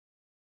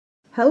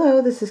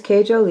Hello, this is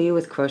K.Jolie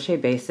with Crochet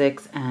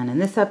Basics, and in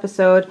this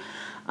episode,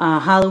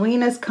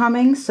 Halloween is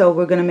coming, so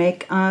we're going to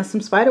make some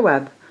spider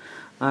web.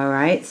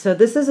 Alright, so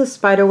this is a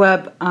spider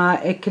web.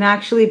 It can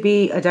actually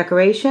be a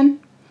decoration,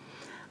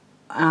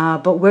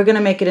 but we're going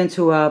to make it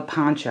into a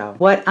poncho.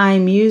 What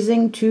I'm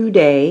using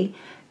today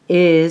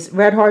is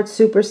Red Heart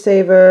Super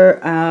Saver,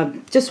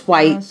 just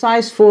white,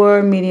 size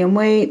 4, medium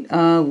weight,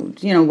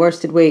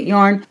 worsted weight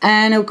yarn,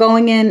 and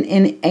going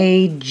in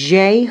a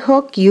J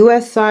hook,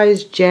 US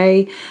size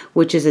J,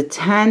 which is a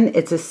 10.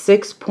 It's a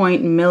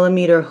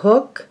 6-millimeter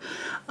hook.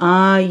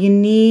 You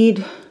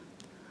need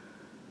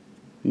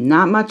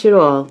not much at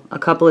all. A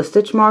couple of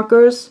stitch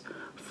markers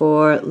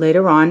for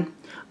later on,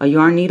 a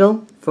yarn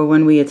needle for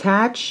when we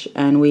attach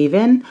and weave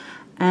in,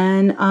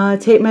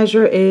 and tape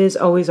measure is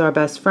always our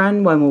best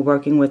friend when we're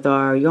working with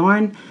our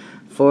yarn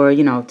for,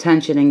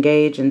 tension and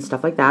gauge and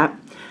stuff like that,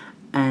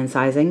 and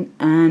sizing,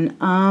 and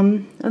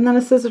then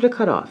a scissor to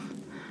cut off.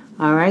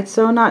 Alright,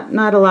 so not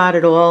a lot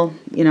at all,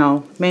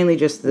 mainly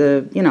just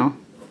the,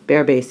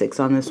 bare basics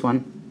on this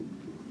one.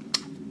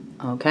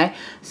 Okay,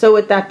 so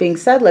with that being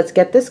said, let's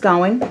get this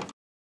going.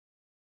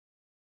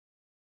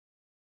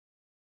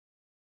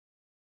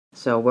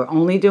 So we're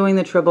only doing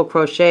the triple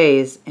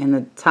crochets in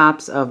the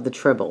tops of the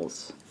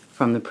triples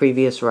from the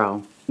previous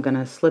row. I'm going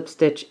to slip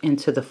stitch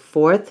into the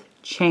 4th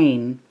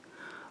chain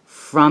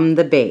from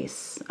the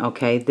base.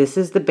 Okay, this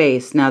is the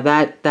base. Now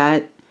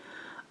that's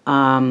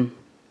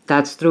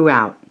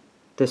throughout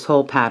this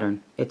whole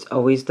pattern. It's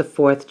always the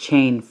 4th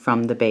chain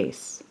from the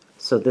base.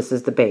 So this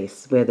is the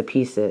base where the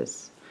piece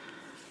is.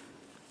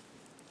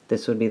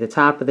 This would be the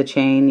top of the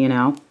chain,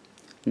 and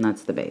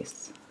that's the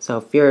base. So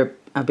if you're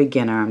a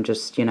beginner, I'm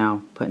just,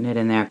 putting it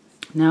in there.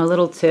 Now a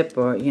little tip,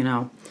 or,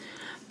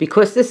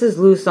 because this is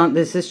loose on,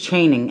 this is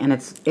chaining, and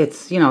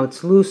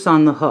it's loose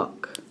on the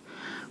hook.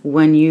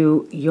 When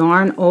you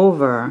yarn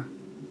over,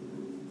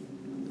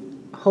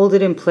 hold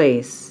it in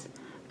place,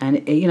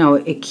 and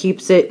it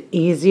keeps it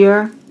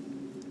easier,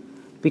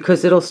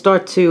 because it'll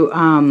start to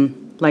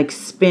like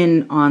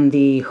spin on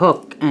the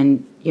hook,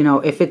 and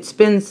if it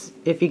spins,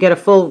 if you get a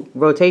full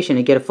rotation,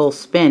 you get a full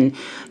spin,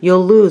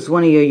 you'll lose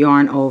one of your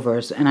yarn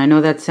overs. And I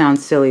know that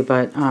sounds silly,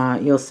 but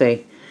you'll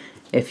see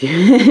if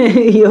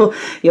you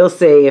you'll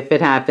see if it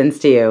happens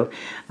to you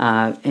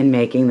in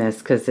making this,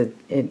 because it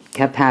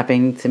kept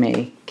happening to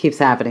me, keeps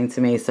happening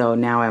to me. So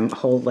now I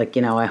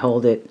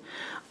hold it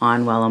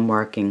on while I'm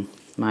working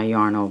my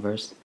yarn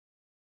overs.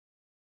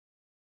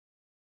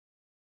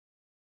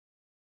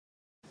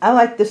 I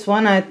like this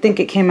one. I think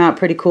it came out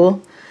pretty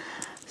cool.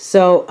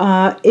 So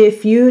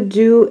if you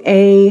do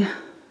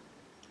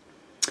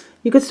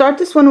you could start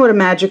this one with a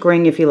magic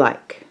ring if you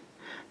like.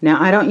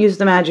 Now I don't use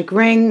the magic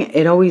ring.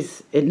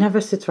 It never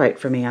sits right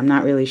for me. I'm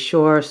not really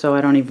sure, so I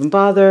don't even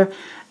bother.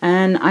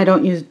 And I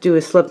don't do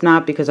a slip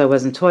knot because I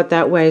wasn't taught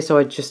that way, so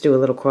I just do a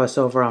little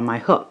crossover on my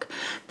hook.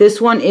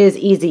 This one is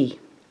easy.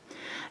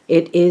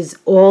 It is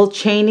all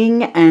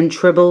chaining and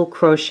triple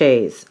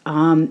crochets.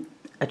 A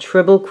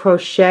triple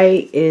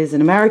crochet is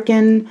an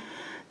American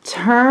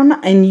term.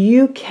 In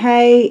UK,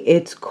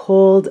 it's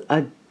called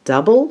a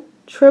double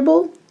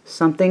triple,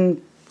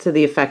 something to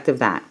the effect of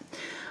that.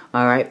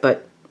 All right,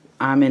 but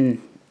I'm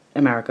in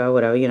America,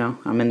 whatever,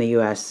 I'm in the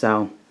US,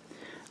 so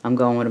I'm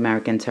going with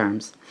American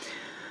terms.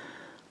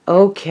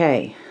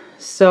 Okay,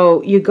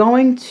 so you're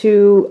going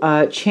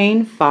to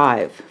chain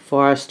 5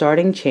 for our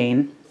starting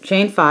chain.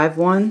 Chain 5,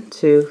 1,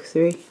 2,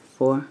 3,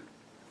 4,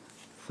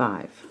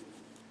 5.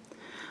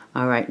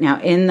 All right,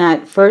 now in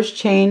that first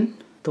chain,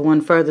 the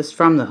one furthest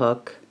from the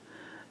hook,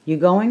 you're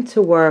going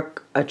to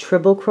work a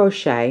triple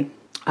crochet.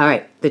 All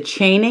right, the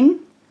chaining,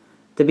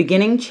 the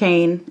beginning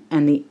chain,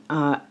 and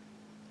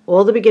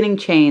all the beginning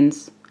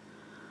chains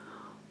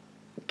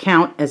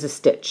count as a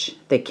stitch.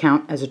 They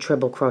count as a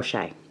triple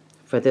crochet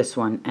for this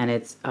one, and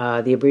it's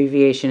the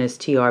abbreviation is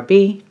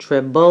TRB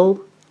Treble.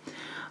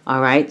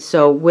 All right,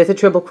 so with a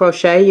triple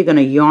crochet, you're going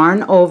to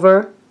yarn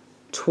over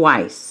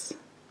twice.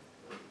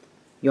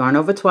 Yarn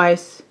over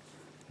twice.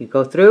 You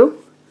go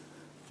through,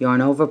 yarn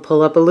over,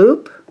 pull up a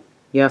loop.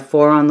 You have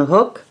 4 on the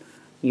hook,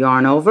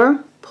 yarn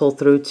over, pull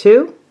through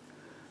 2,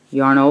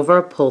 yarn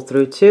over, pull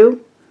through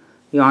 2,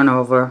 yarn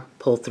over,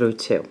 pull through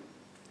 2.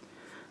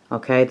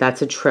 Okay,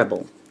 that's a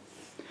treble,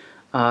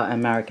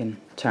 American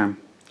term.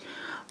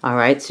 All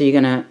right, so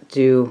you're going to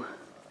do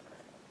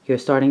your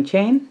starting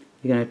chain,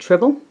 you're going to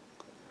treble,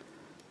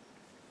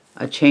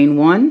 a chain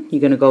 1, you're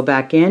going to go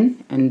back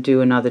in and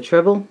do another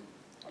treble,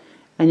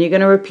 and you're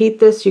going to repeat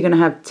this. You're going to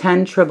have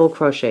 10 triple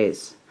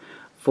crochets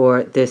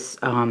for this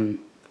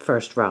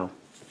first row.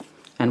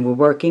 And we're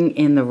working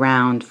in the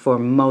round for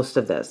most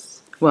of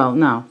this. Well,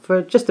 no,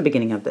 for just the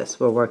beginning of this,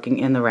 we're working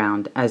in the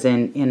round, as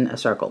in a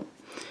circle.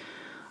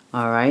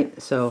 All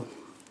right, so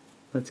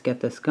let's get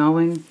this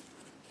going.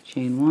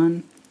 Chain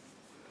 1.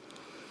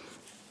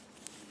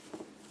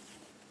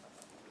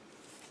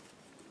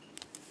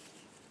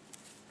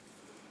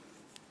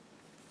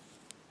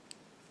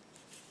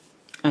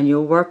 And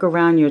you'll work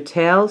around your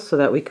tail so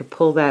that we could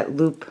pull that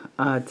loop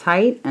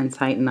tight and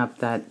tighten up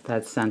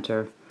that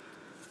center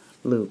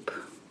loop.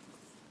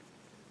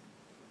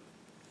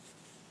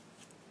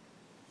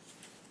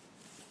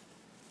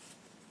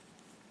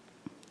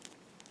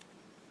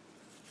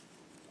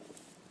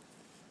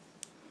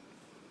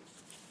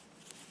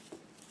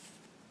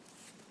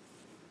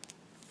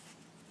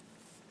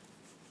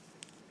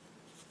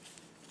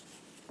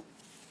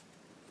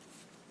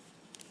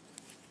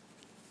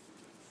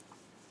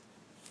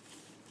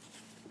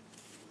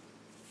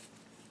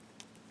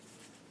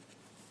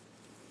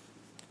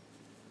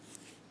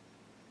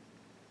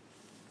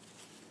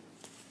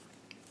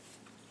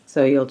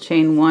 So you'll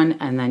chain 1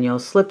 and then you'll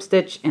slip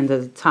stitch into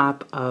the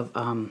top of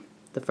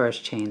the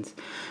first chains.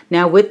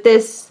 Now with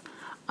this,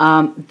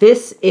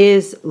 this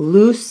is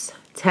loose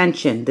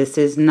tension. This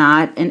is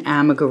not an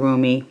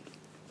amigurumi,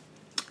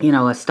 you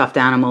know, a stuffed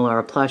animal or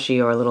a plushie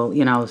or a little,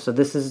 you know, so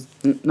this is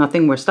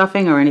nothing we're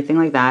stuffing or anything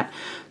like that.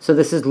 So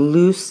this is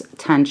loose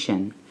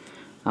tension.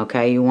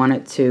 Okay, you want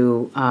it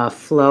to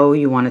flow,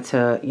 you want it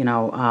to, you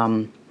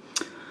know,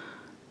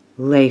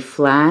 lay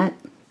flat.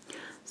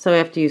 So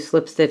after you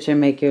slip stitch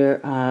and make your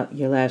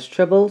last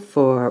treble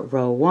for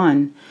row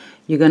 1,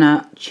 you're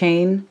gonna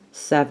chain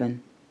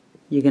 7.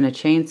 You're gonna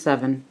chain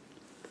 7,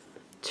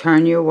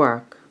 turn your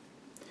work,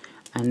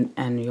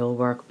 and you'll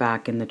work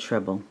back in the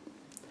treble.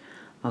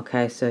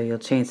 Okay, so you'll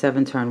chain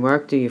 7, turn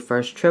work, do your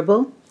first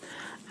treble,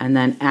 and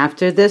then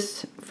after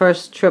this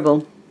first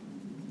treble,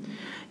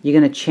 you're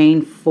gonna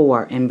chain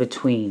 4 in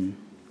between,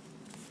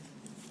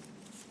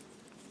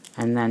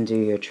 and then do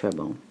your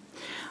treble.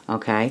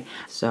 Okay,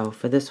 so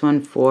for this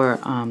one, 4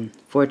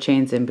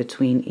 chains in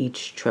between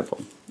each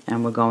treble,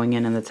 and we're going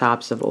in the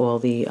tops of all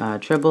the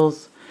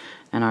trebles,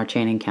 and our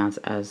chaining counts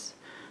as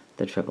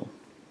the treble.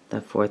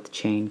 The 4th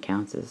chain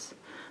counts as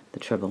the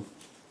treble.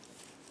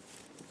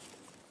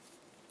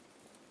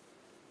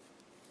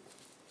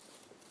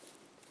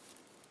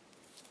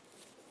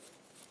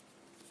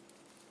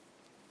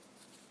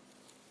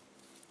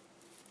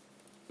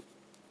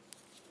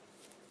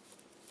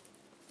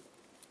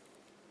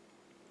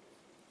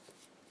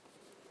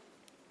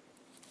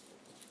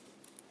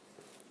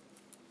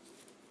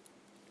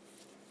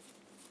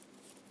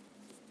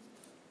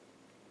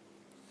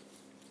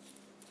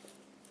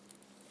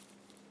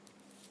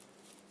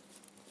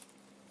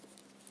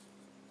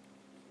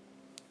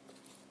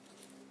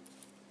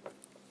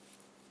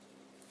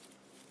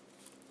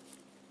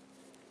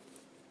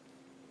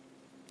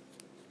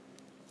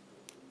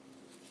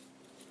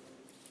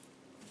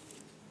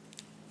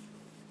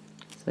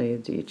 So you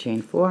do your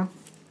chain 4,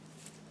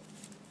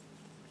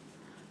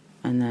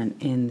 and then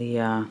in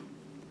the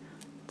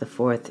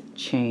 4th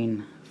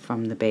chain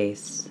from the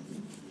base.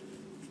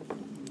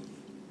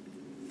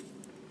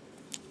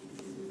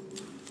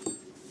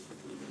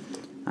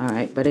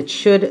 Alright, but it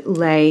should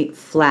lay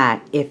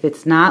flat. If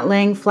it's not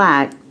laying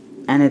flat,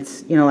 and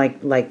it's, you know,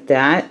 like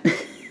that,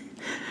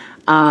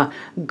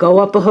 go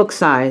up a hook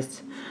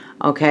size.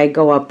 Okay,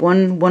 go up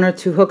one or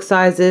two hook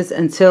sizes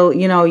until,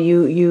 you know,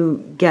 you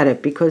get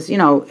it. Because, you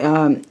know,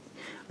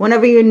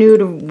 whenever you're new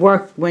to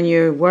work, when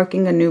you're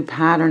working a new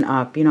pattern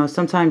up, you know,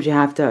 sometimes you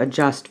have to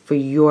adjust for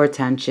your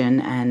tension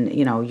and,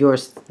 you know, your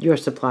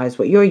supplies,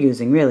 what you're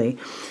using, really,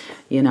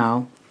 you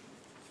know.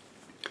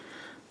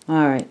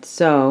 All right,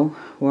 so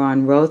we're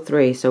on row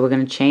 3, so we're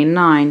going to chain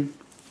 9.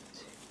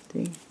 2,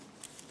 3.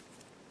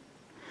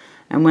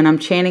 And when I'm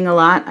chaining a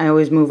lot, I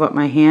always move up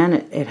my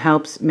hand. It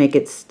helps make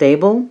it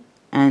stable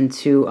and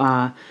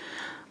to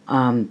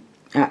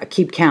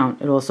keep count.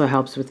 It also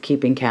helps with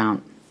keeping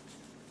count.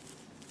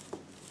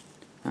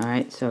 All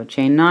right, so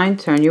chain 9,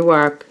 turn your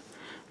work,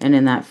 and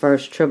in that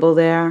first treble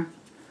there,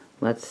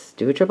 let's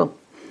do a treble.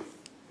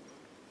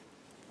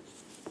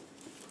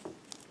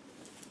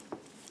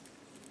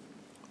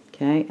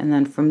 Okay, and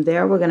then from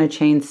there we're going to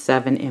chain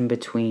 7 in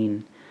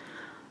between.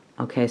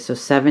 Okay, so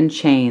 7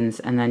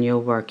 chains, and then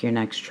you'll work your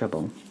next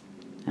treble.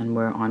 And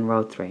we're on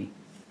row 3.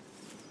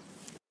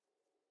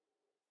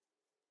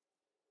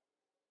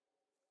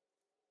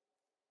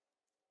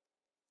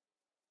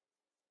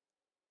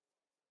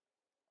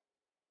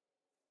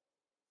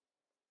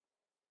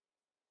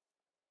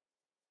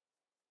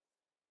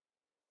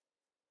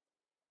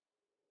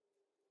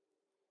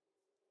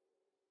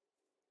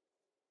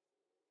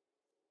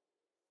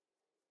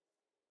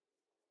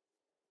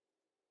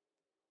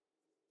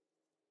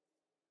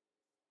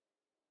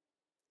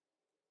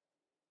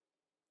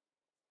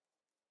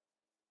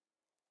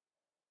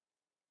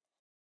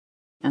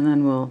 And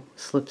then we'll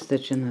slip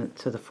stitch to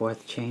the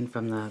 4th chain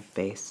from the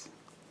base.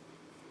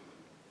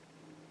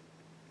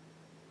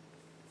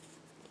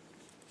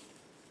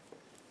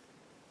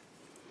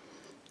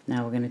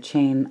 Now we're going to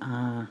chain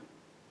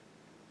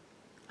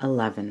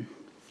 11.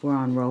 If we're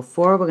on row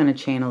 4, we're going to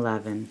chain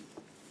 11.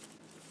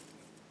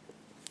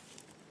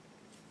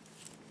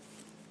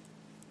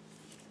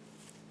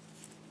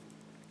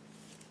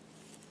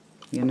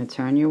 You're going to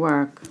turn your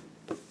work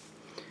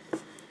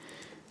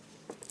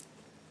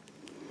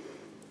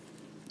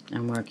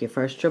and work your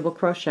first treble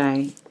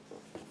crochet,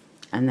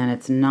 and then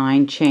it's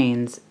 9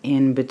 chains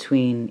in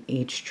between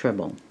each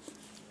treble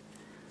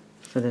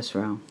for this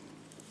row.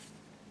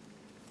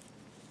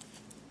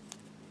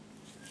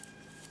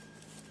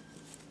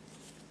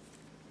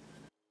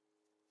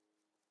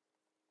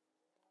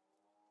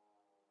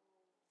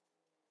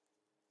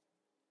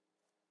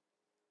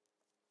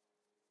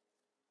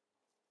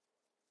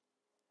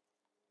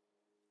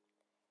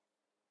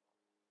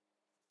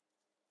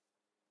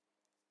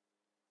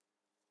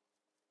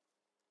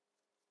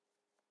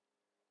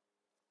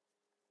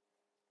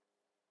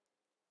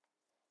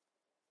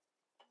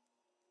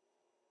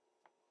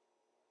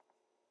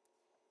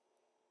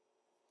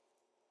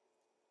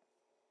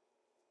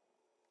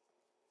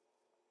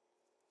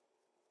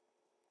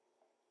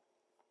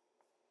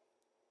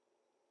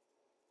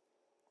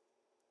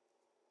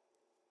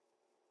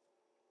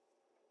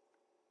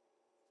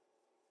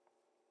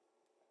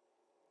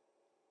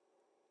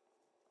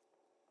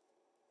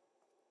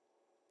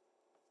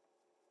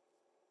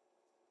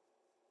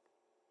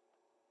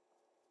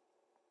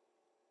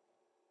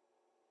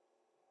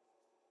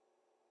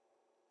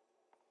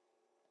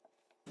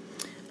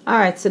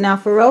 Alright, so now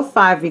for row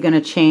 5 you're going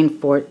to chain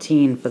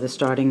 14 for the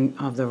starting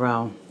of the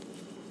row.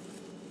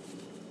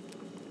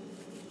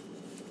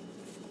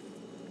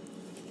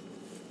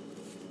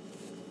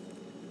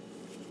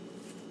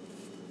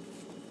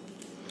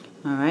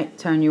 Alright,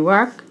 turn your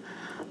work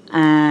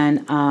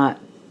and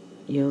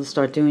you'll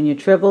start doing your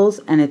triples,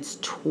 and it's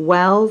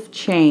 12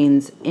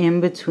 chains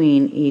in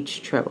between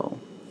each triple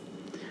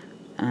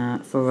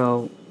for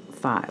row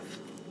 5.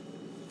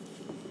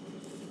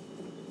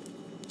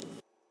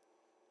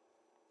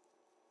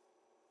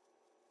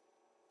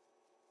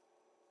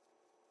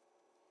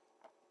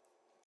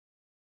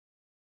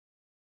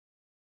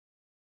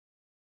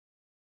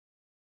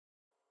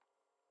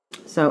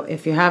 So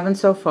if you haven't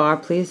so far,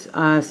 please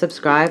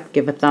subscribe,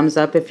 give a thumbs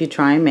up if you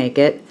try and make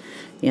it.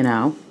 You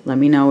know, let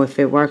me know if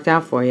it worked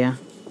out for you.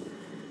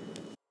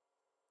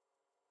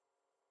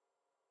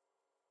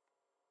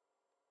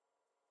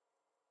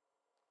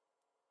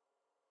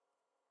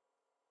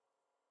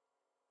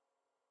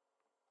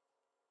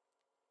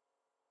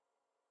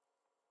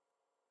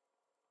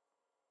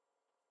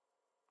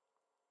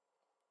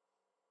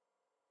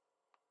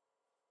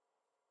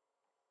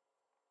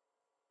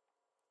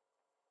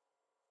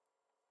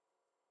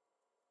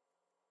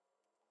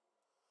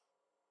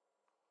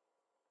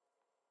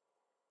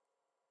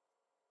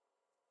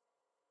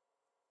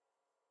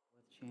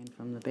 Chain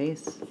from the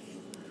base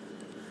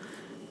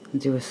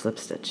and do a slip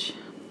stitch.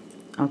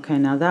 Okay,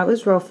 now that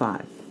was row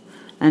 5.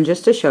 And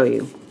just to show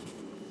you,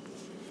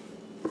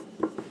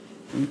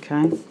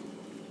 okay,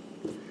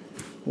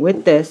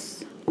 with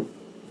this,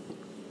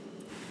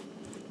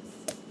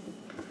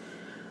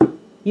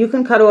 you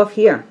can cut off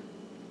here.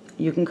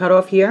 You can cut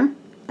off here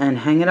and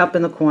hang it up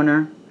in the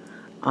corner,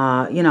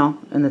 you know,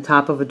 in the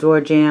top of a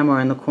door jamb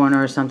or in the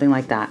corner or something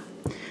like that.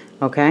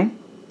 Okay?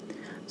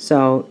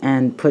 So,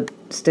 and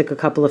stick a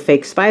couple of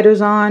fake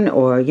spiders on,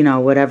 or, you know,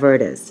 whatever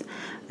it is.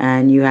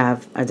 And you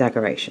have a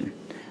decoration.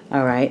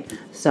 Alright?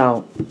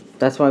 So,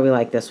 that's why we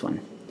like this one.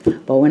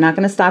 But we're not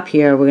going to stop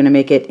here. We're going to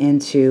make it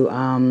into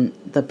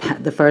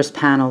the first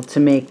panel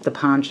to make the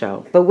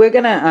poncho. But we're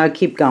going to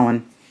keep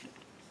going.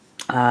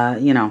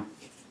 You know,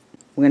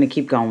 we're going to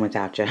keep going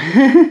without you.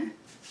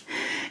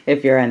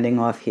 If you're ending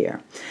off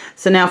here.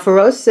 So now for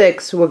row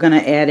 6, we're going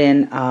to add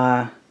in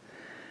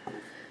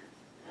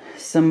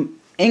some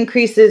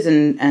increases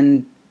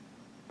and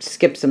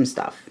skip some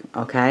stuff.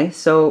 Okay,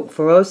 so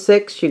for row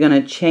 6, you're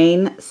going to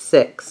chain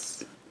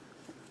 6.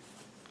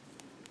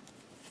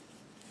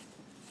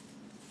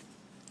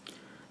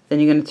 Then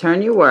you're going to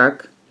turn your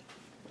work,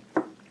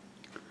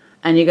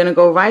 and you're going to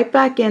go right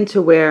back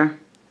into where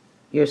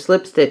your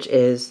slip stitch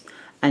is,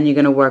 and you're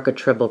going to work a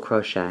triple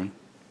crochet.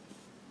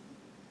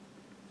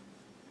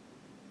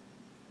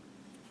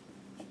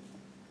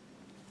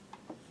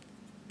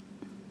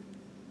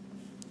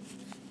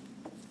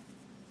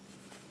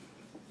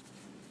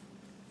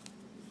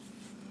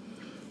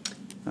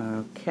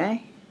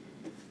 Okay.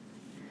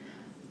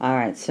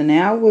 Alright, so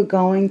now we're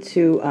going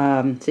to,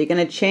 so you're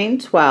going to chain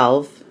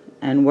 12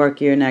 and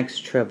work your next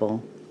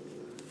triple.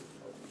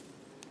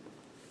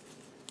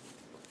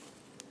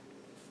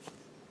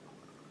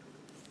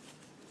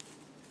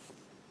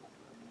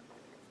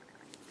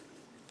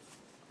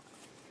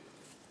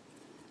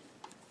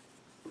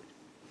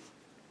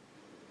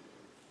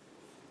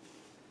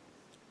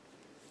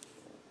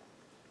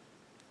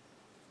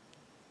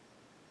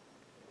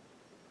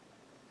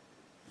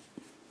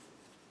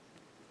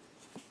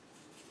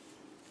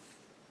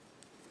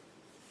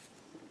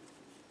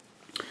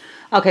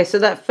 Okay, so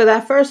that for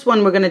that first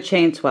one, we're going to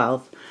chain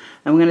 12,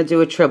 and we're going to do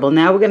a triple.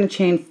 Now we're going to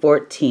chain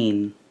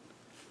 14,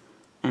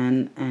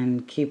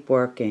 and keep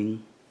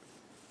working.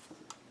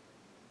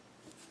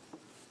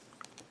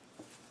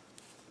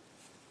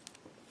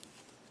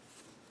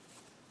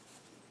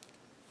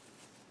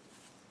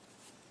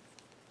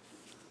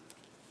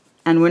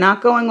 And we're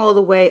not going all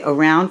the way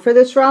around for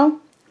this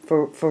row,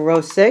 for row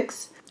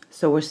 6.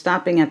 So we're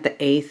stopping at the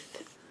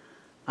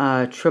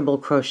 8th triple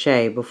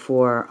crochet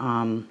before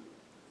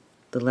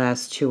the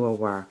last 2 are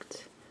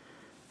worked,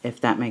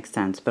 if that makes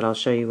sense, but I'll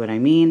show you what I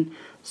mean.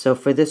 So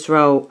for this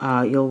row,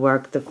 you'll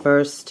work the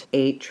first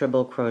 8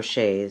 triple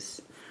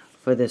crochets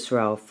for this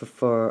row,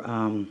 for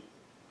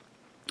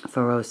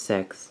row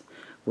 6,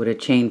 with a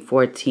chain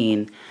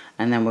 14,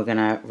 and then we're going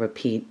to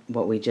repeat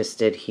what we just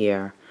did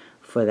here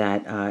for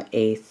that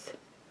 8th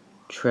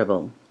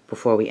triple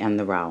before we end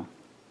the row.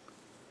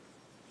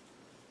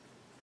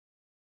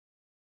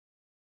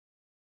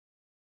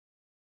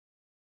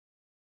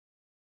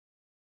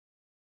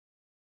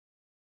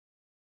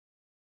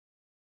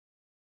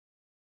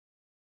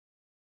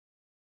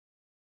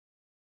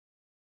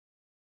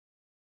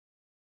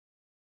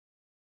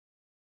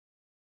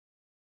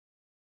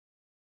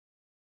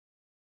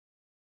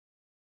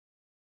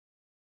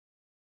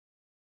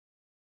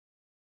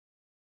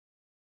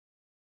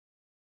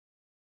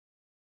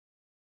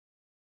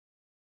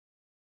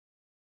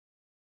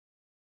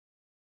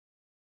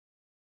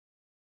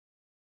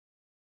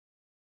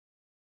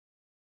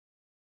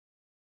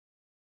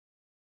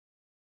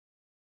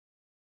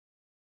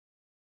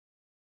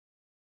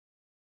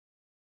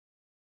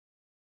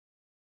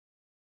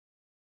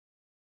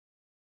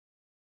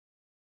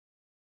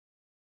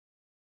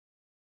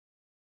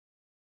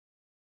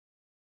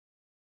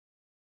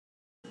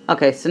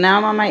 Okay, so now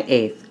I'm on my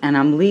 8th, and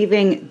I'm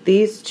leaving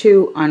these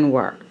 2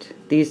 unworked.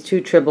 These 2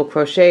 treble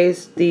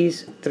crochets,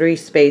 these 3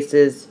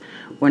 spaces,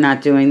 we're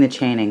not doing the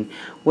chaining.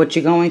 What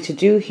you're going to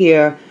do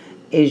here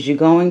is you're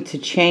going to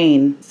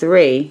chain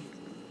 3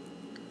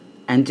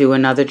 and do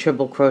another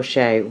triple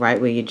crochet right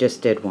where you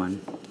just did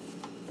one.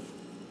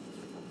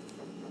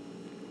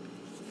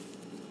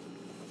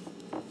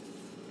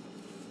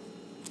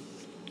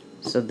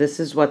 So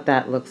this is what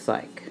that looks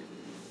like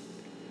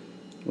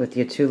with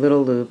your 2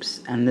 little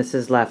loops, and this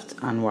is left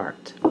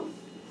unworked.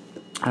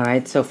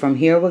 Alright, so from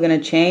here we're going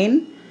to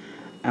chain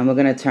and we're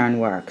going to turn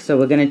work. So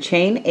we're going to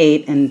chain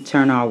 8 and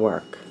turn our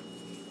work.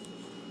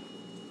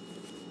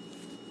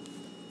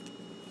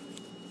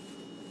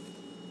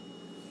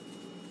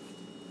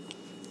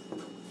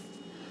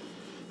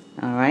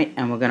 Alright,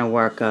 and we're going to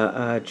work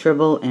a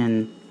treble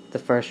in the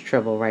first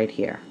treble right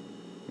here,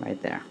 right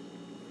there.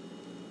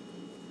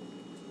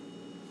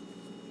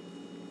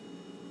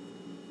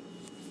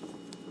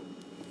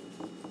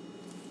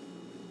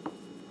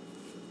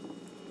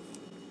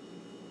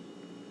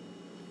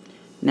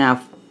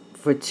 Now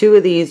for 2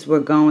 of these we're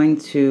going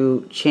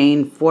to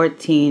chain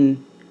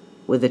 14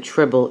 with a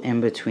treble in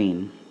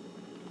between.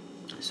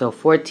 So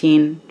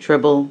 14,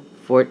 treble,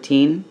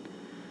 14,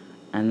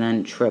 and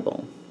then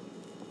treble.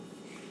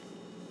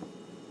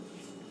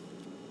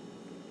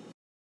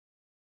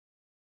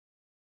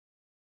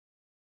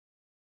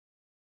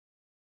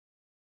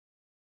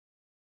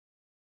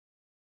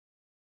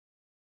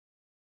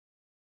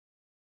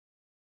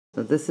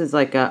 So this is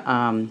like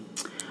a,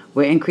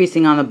 we're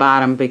increasing on the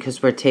bottom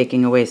because we're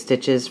taking away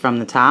stitches from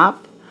the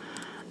top,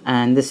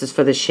 and this is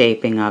for the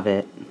shaping of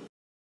it.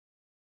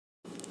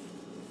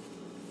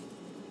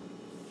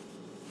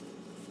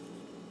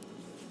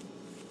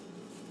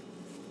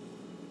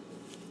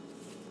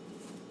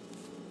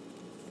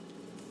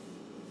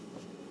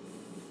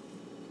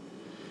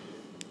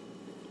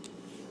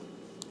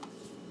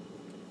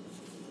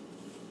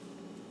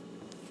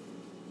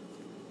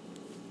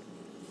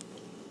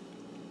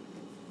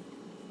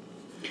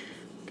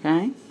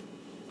 Okay,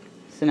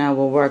 so now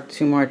we'll work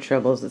 2 more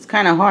trebles. It's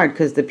kind of hard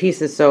because the piece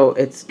is so,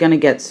 it's going to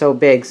get so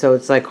big, so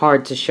it's like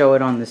hard to show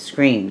it on the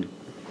screen.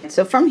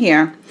 So from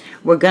here,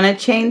 we're going to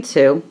chain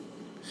 2.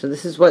 So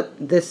this is what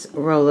this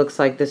row looks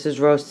like. This is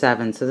row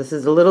 7. So this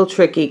is a little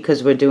tricky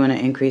because we're doing an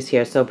increase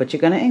here. So, but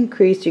you're going to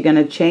increase, you're going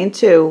to chain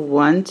 2,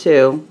 1,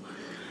 2,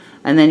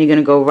 and then you're going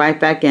to go right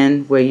back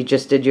in where you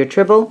just did your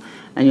treble,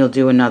 and you'll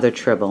do another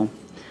treble.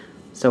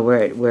 So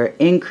we're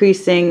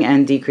increasing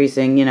and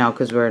decreasing, you know,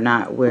 because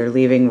we're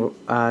leaving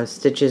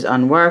stitches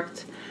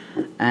unworked,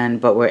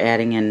 but we're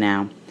adding in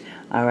now.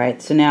 All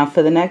right, so now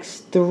for the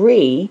next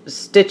 3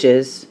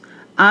 stitches,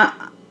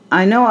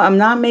 I know I'm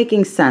not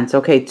making sense.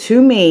 Okay,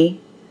 to me,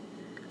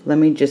 let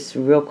me just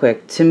real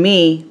quick. To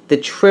me, the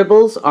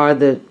tribbles are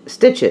the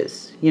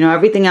stitches. You know,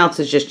 everything else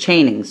is just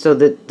chaining. So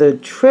the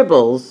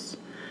tribbles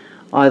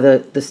are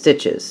the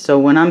stitches. So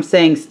when I'm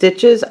saying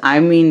stitches, I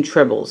mean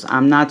tribbles.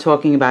 I'm not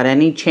talking about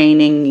any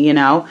chaining, you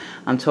know.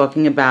 I'm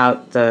talking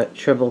about the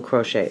treble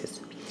crochets.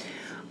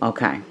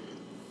 Okay.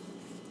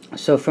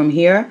 So from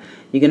here,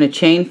 you're going to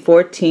chain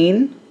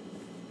 14,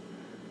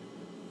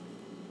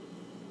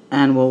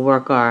 and we'll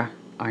work our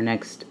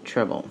next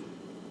treble.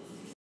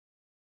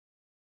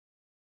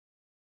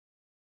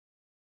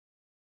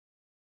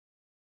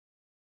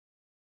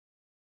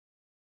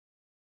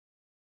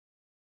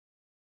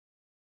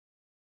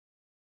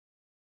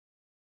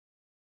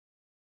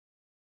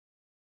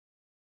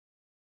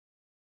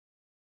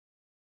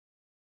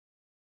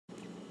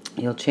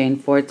 You'll chain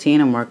 14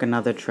 and work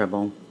another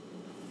treble.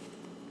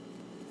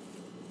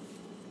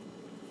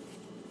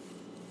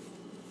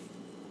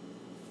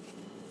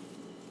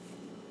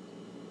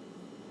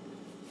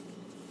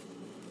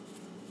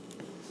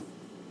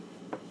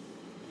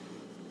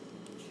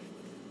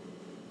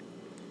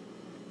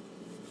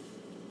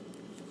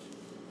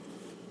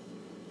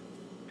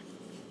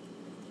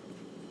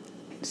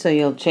 So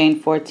you'll chain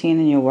 14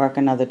 and you'll work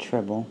another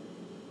treble.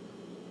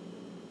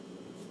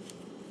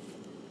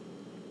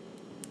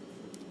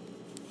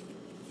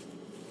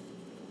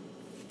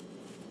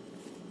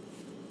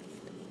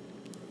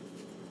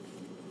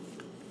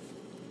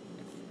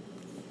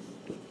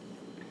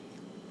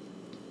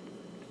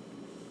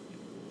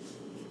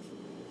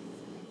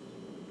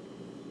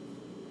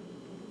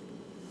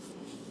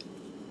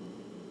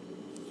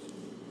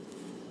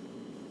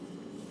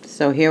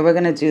 So here we're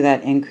going to do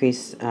that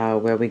increase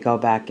where we go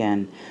back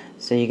in.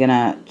 So you're going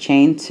to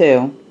chain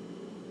 2,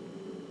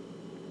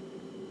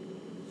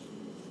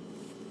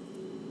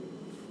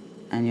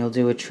 and you'll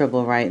do a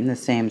treble right in the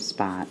same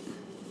spot.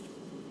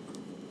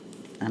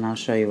 And I'll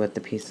show you what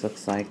the piece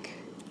looks like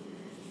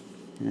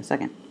in a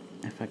second,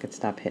 if I could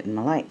stop hitting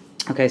my light.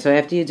 Okay, so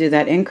after you do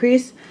that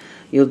increase,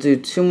 you'll do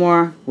 2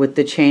 more with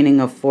the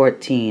chaining of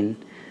 14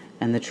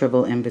 and the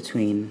treble in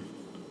between.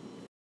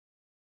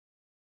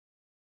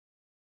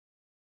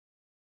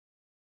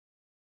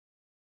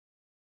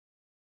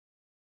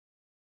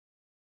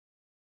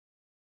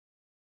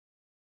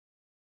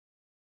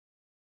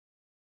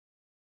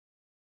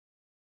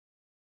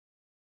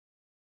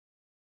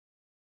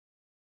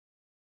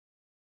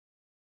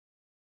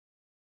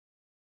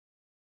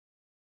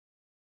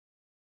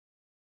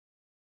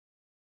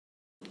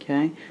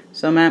 Okay,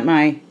 so I'm at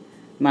my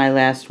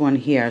last one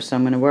here, so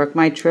I'm going to work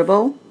my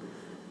treble.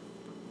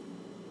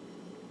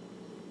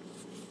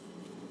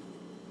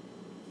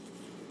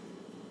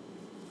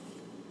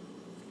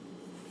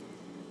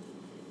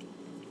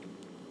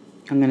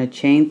 I'm going to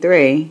chain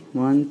 3,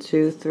 1,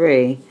 2,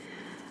 3,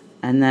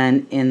 and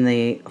then in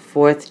the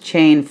 4th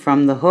chain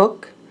from the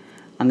hook,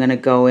 I'm going to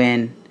go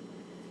in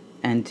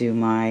and do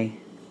my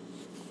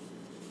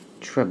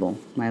treble,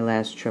 my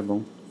last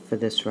treble for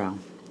this row.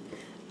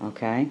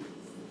 Okay,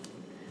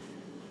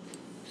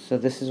 so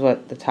this is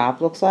what the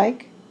top looks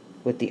like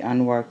with the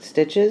unworked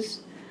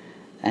stitches,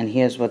 and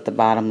here's what the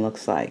bottom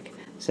looks like.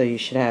 So you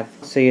should have,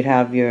 so you'd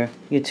have your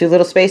 2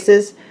 little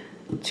spaces,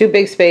 2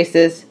 big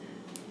spaces,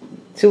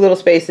 2 little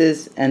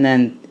spaces, and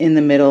then in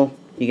the middle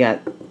you got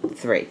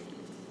 3,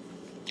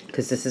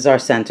 because this is our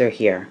center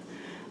here.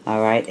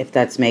 Alright, if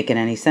that's making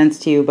any sense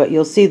to you, but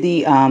you'll see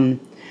the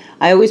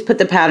I always put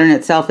the pattern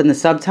itself in the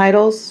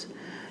subtitles,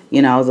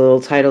 you know, the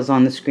little titles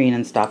on the screen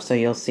and stuff, so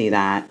you'll see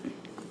that.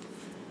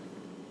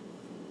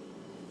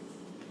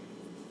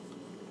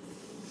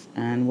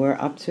 And we're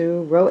up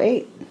to row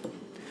 8.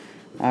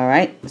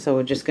 Alright, so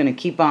we're just going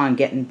to keep on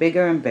getting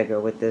bigger and bigger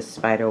with this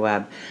spider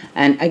web.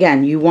 And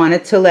again, you want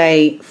it to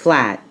lay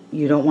flat.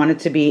 You don't want it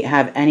to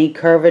have any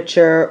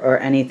curvature or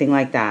anything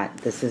like that.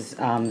 This is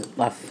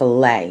a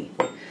fillet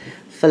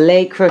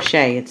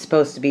crochet. It's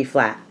supposed to be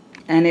flat.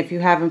 And if you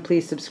haven't,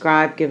 please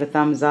subscribe, give a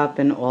thumbs up,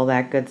 and all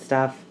that good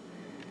stuff.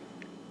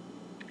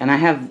 And I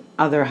have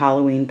other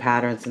Halloween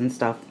patterns and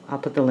stuff. I'll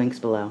put the links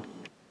below.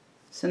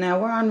 So now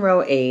we're on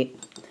row 8.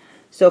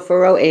 So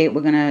for row 8,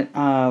 we're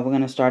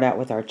gonna start out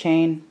with our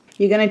chain.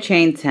 You're gonna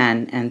chain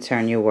 10 and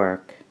turn your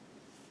work.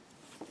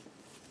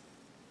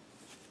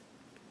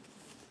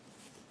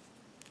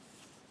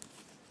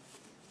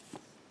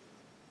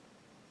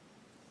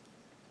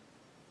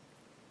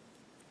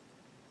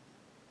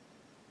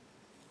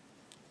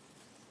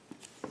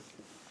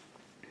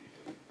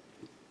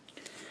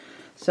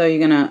 So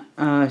you're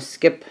gonna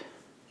skip.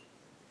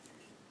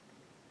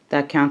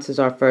 That counts as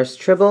our first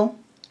treble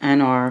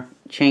and our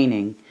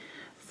chaining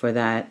for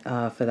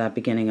that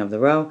beginning of the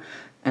row.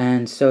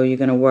 And so you're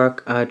going to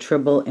work a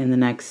treble in the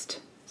next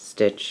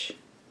stitch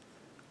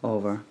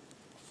over.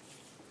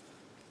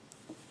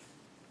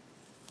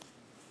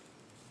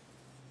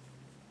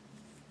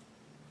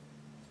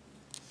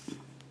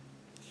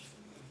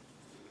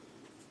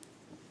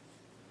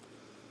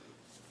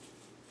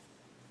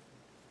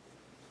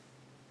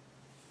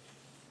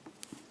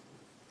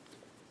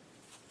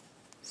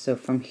 So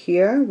from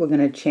here we're going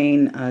to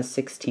chain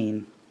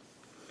 16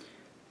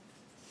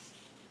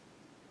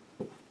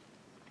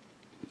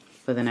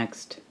 for the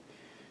next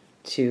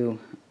 2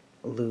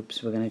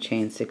 loops. We're going to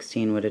chain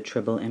 16 with a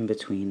treble in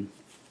between.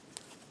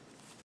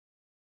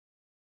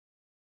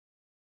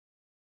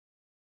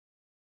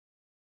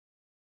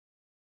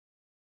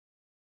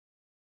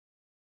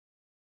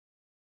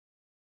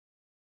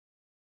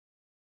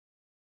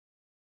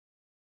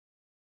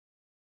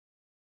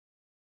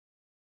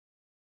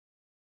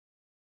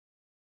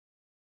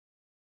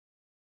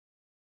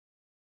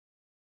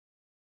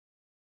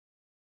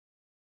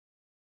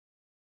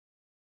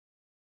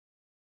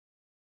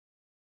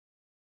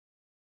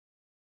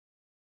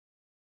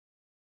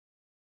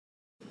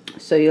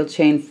 So you'll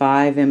chain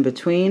 5 in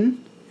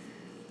between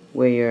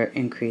where your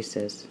increase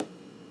is.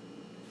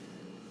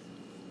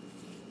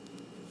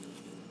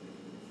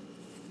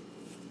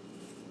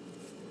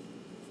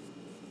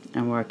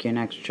 And work your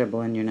next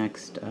treble in your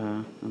next,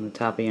 on the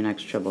top of your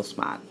next treble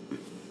spot.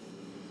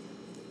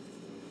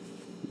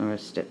 Or a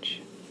stitch.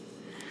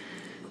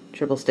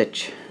 Treble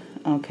stitch.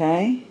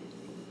 Okay.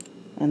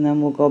 And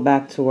then we'll go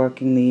back to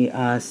working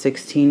the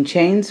 16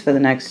 chains for the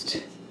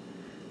next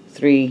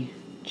 3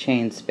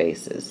 chain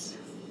spaces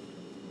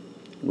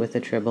with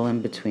a treble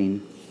in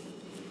between.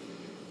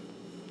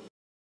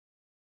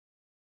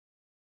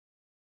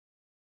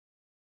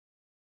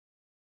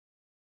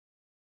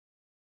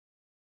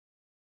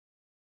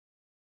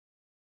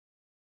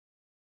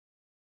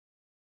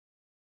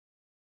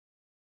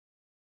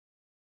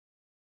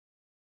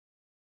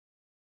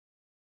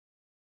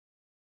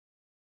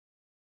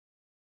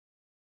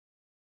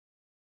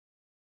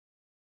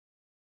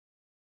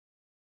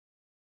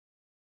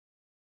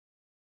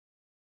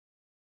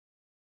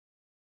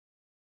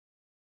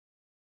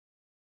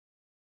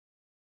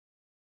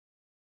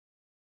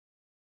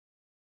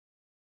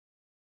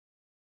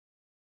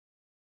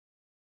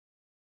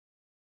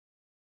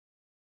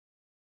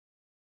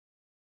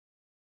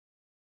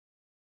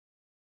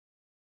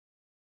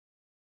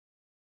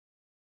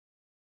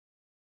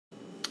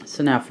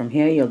 So now from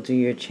here you'll do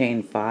your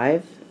chain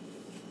 5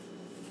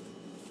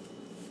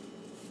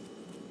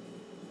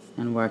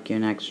 and work your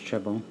next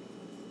treble.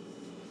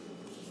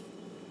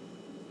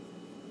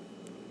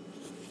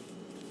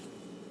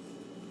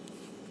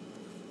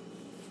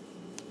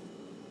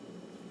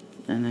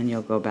 And then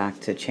you'll go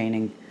back to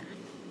chaining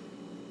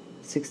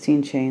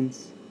 16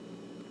 chains.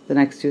 The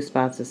next 2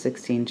 spots are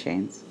 16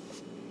 chains.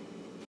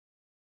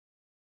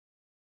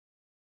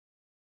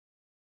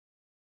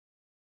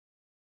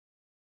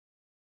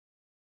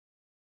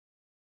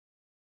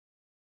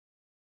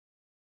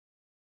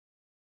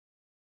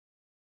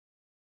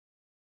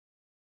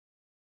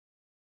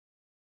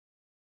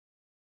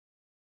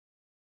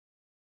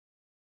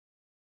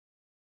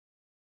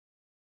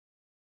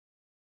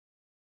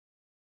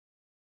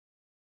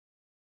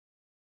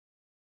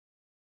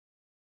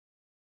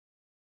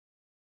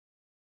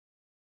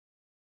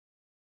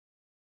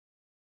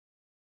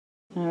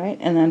 All right,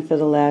 and then for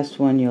the last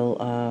one, you'll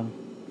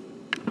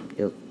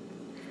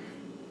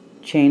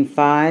chain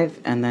 5,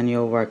 and then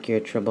you'll work your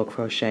treble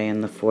crochet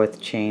in the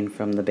 4th chain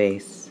from the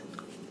base.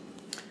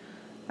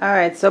 All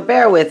right, so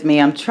bear with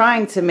me. I'm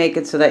trying to make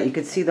it so that you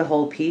could see the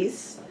whole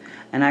piece,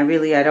 and I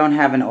don't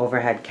have an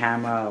overhead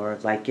camera or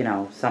like, you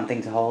know,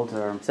 something to hold,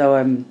 or so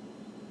I'm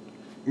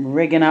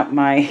rigging up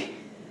my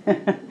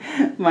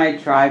my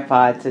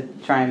tripod to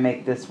try and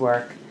make this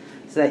work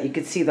so that you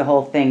could see the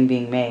whole thing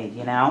being made,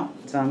 you know?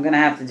 So I'm gonna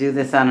have to do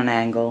this on an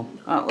angle.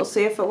 We'll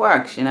see if it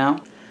works, you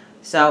know?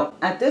 So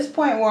at this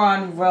point we're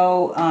on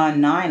row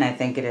 9, I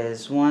think it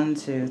is. 1,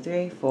 2,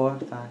 3, 4,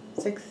 5,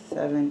 6,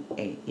 7,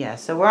 8. Yeah,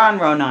 so we're on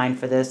row 9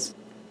 for this.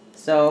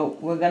 So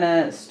we're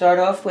gonna start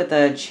off with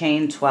a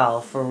chain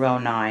 12 for row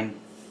 9.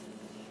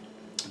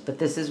 But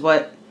this is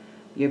what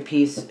your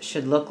piece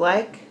should look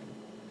like.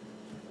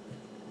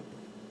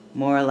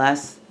 More or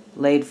less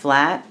laid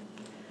flat.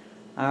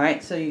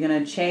 Alright, so you're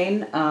going to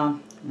chain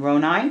row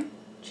 9,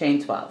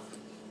 chain 12,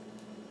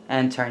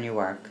 and turn your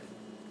work.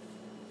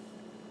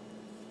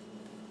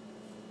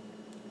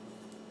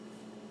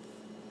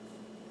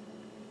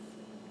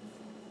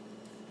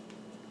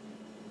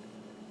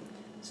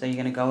 So you're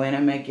going to go in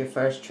and make your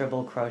first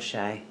treble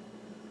crochet.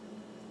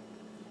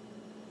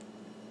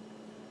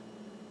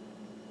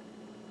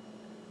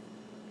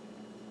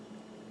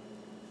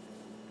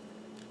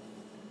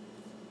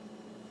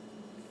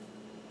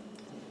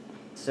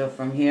 So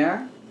from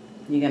here,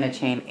 you're going to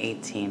chain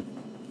 18.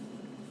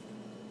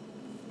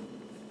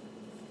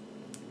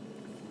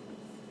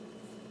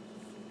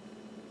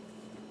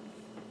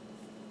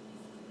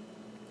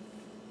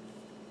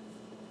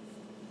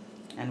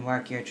 And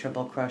work your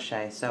triple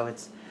crochet. So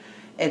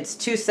it's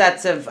 2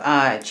 sets of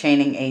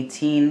chaining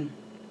 18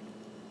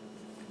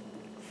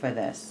 for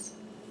this.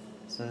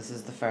 So this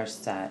is the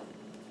first set,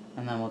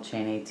 and then we'll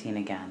chain 18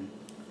 again.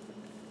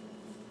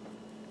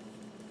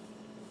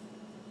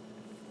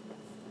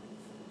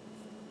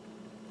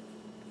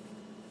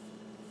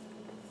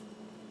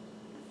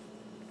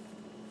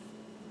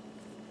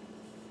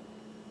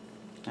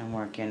 And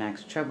work your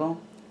next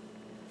treble.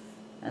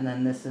 And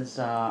then this is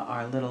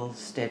our little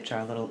stitch,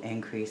 our little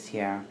increase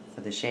here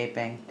for the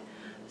shaping.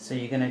 So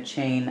you're going to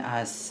chain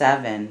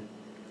 7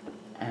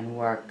 and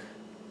work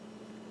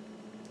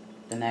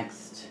the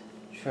next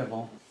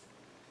treble.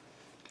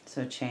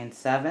 So chain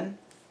 7,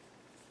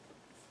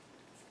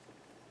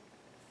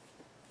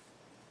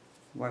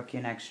 work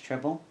your next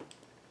treble.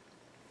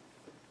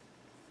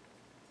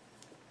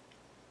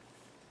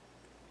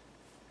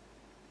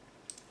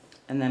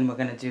 And then we're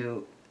going to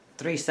do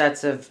 3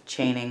 sets of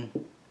chaining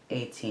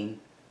 18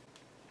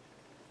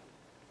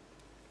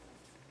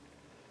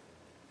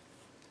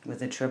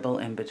 with a treble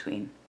in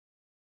between.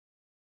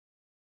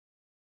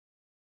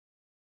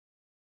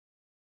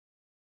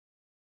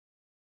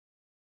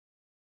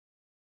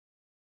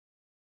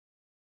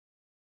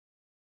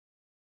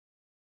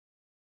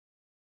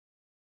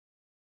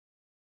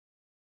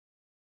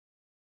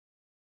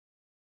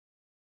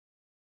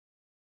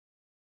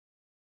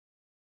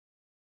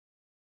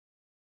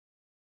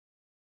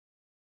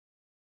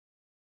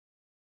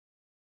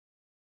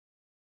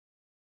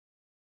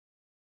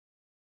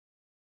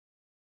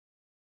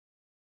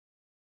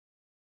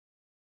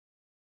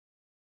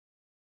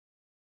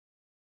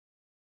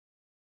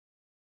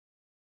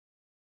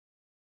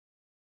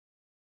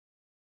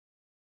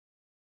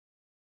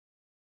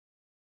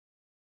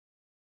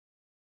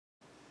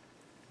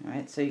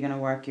 Alright, so you're going to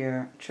work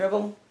your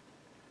treble,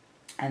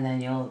 and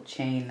then you'll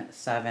chain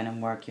 7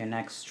 and work your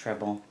next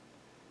treble.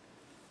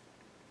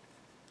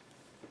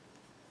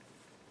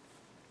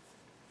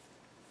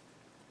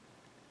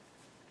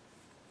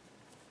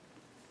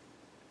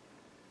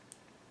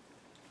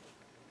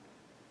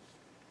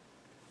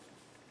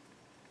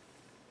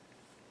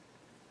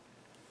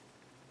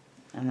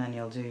 And then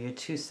you'll do your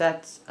 2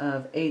 sets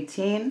of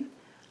 18,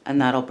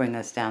 and that'll bring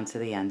us down to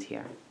the end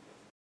here.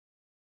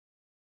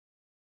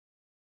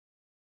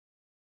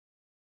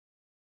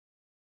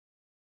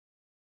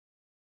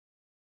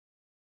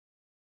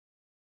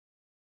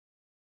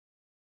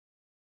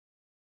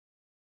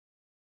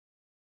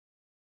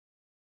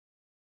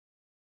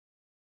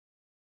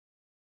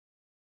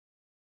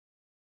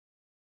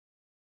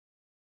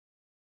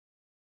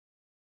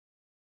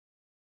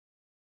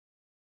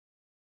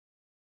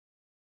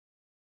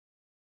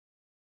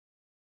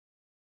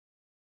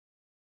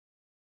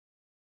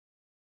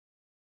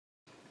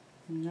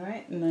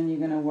 Alright, and then you're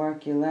going to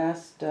work your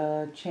last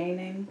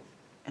chaining,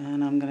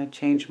 and I'm going to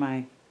change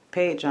my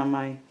page on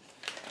my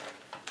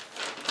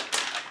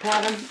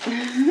pattern.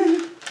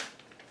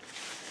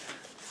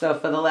 So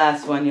for the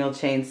last one, you'll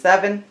chain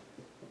 7,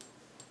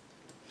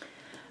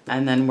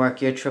 and then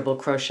work your triple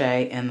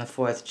crochet in the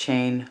 4th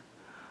chain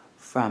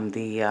from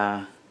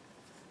the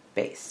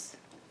base.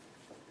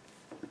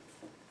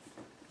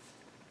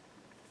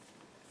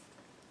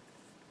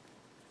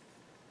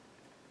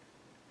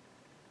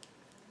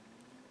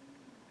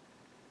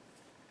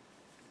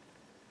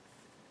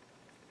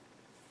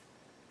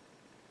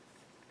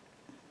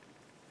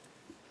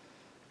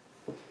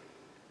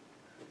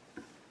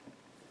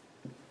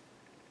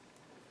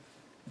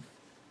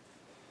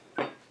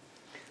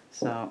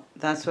 So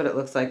that's what it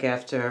looks like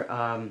after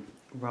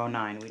row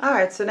 9. All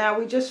right, so now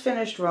we just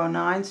finished row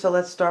 9, so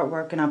let's start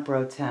working up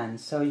row 10.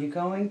 So you're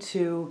going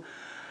to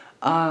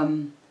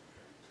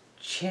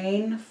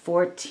chain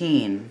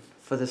 14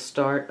 for the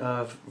start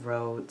of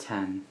row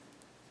 10.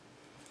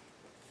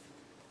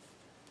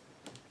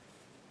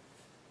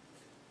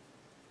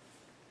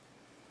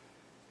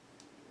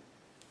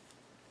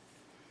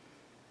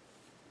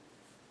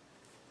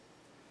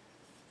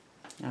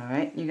 All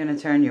right, you're going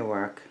to turn your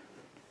work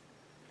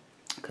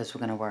because we're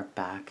going to work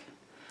back.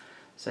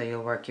 So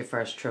you'll work your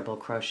first triple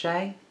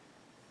crochet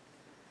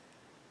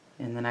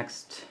in the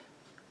next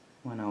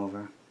one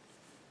over.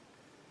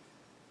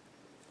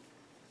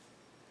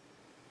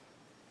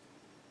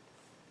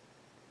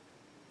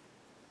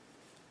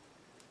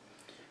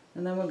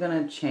 And then we're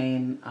going to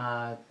chain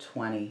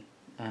 20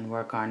 and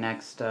work our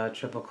next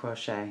triple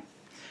crochet.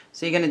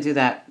 So you're going to do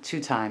that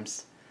 2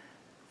 times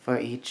for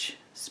each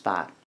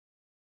spot.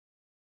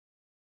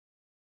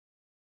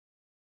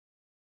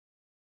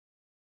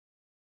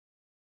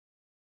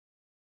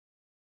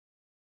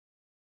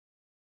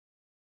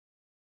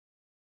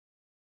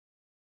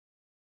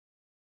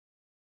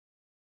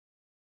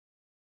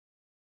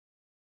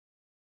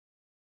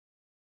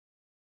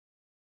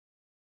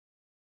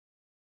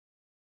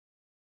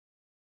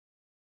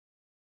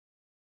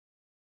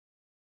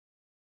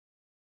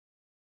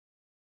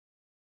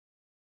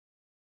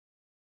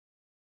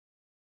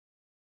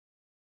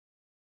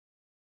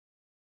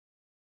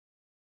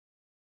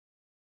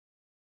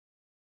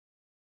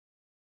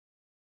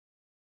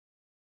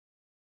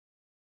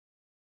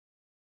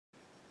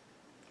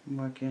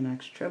 Work your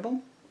next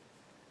treble,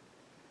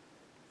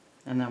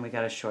 and then we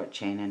got a short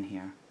chain in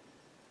here.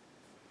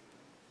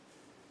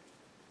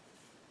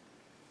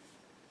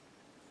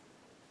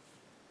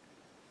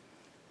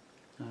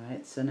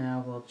 Alright, so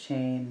now we'll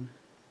chain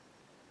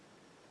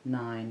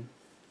 9.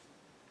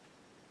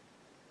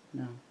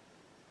 No.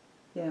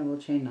 Yeah, we'll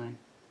chain 9.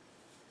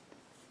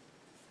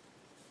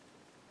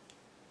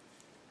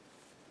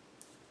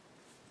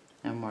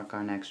 And work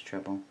our next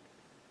treble.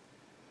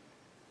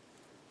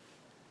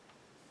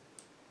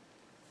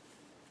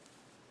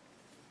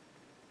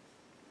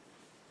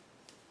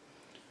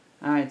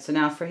 Alright, so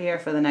now for here,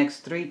 for the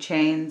next 3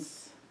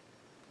 chains,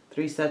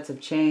 3 sets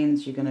of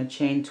chains, you're going to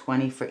chain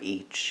 20 for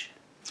each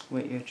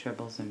with your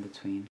trebles in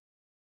between.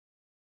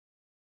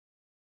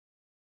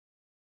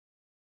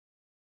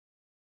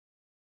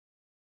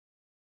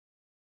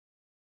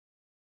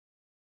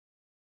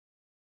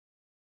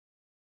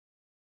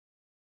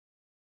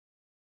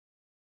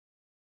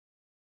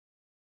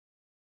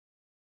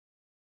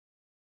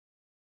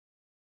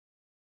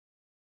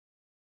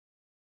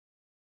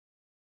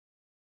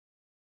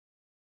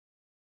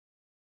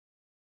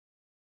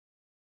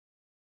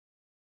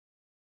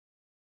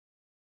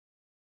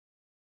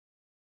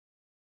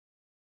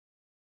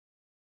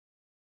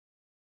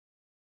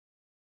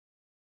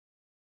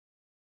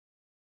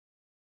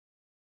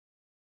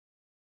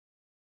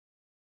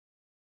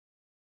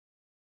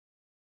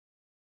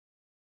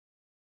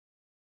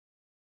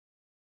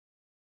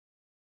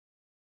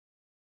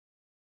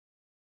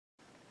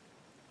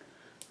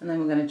 And then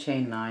we're going to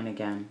chain 9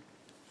 again.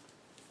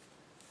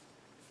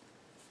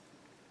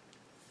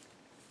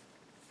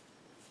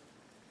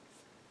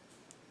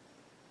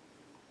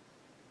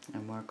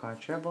 And work our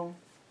treble.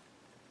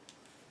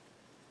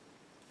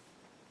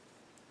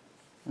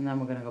 And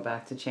then we're going to go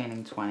back to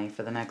chaining 20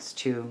 for the next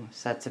 2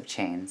 sets of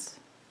chains.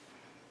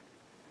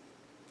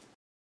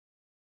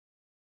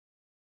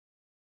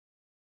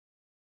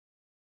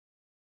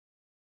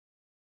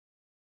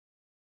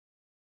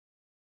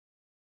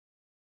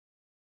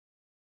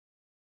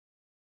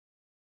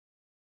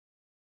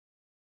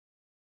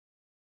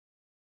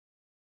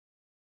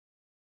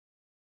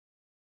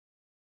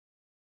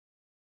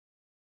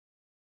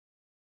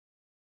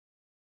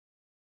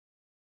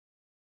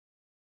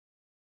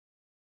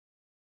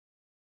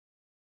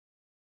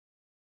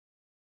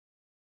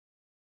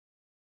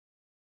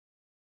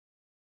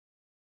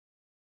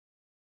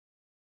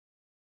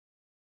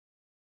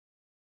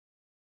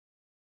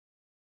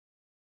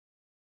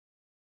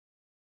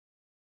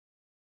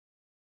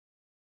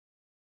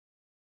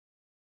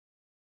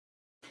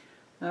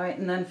 Alright,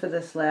 and then for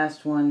this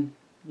last one,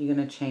 you're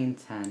going to chain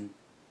 10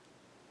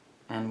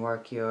 and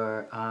work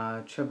your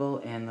treble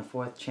in the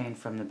 4th chain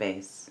from the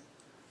base.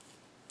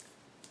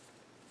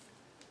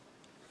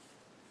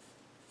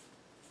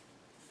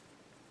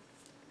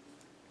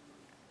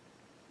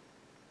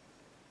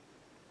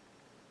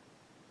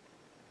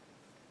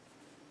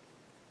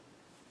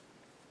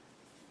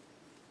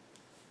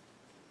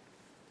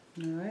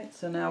 Alright,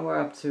 so now we're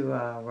up to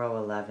row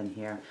 11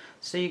 here.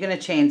 So you're going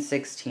to chain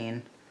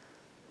 16.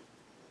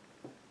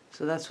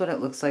 So that's what it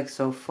looks like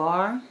so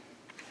far.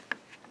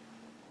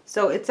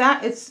 So it's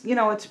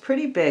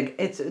pretty big.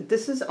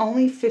 This is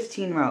only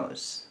 15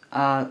 rows.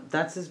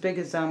 That's as big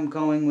as I'm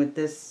going with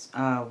this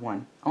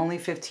one. Only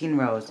 15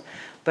 rows,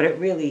 but it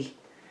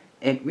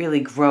really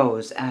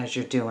grows as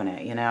you're doing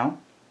it, you know.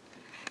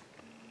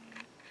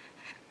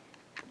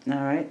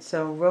 All right,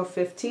 so row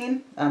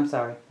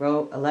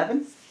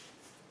 11.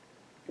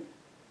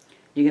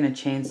 you're going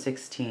to chain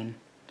 16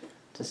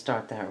 to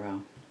start that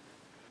row.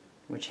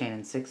 We're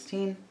chaining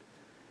 16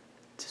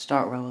 to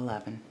start row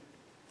 11.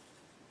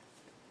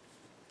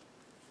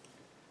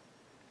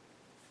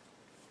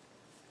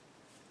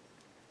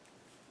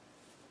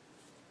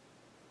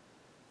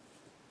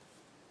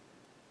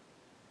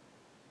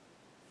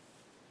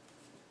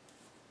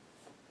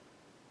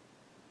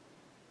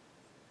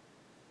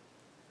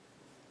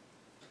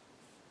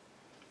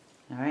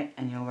 Alright,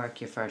 and you'll work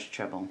your first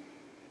treble.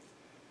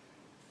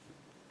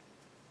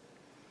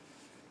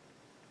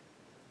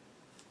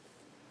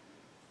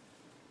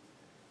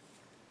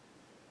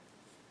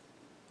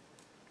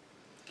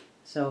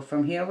 So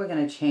from here we're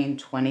going to chain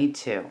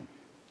 22,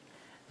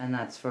 and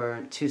that's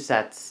for 2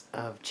 sets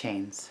of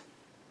chains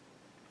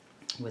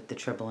with the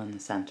treble in the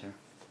center.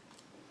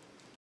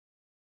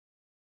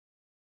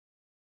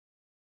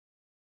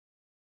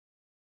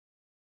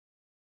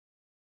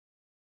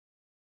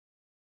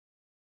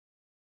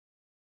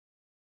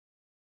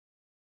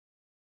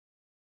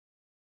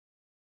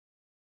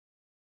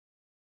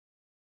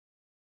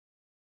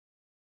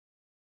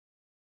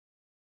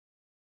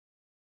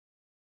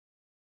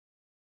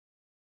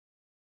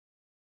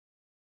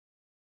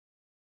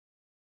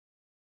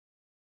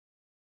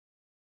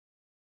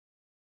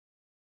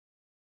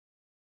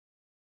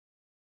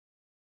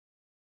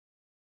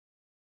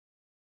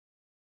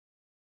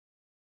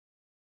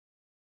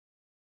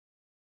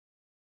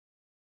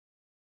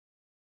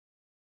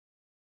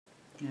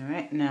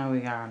 Alright, now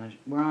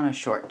we're on a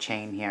short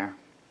chain here.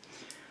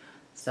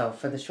 So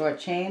for the short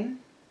chain,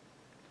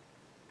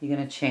 you're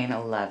going to chain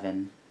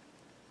 11.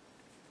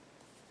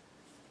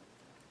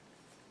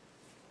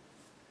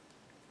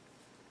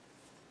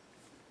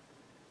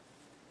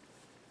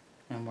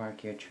 And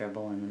work your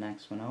treble in the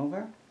next one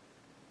over.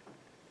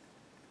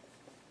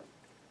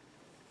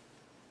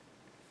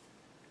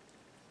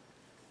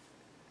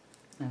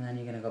 And then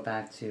you're going to go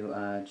back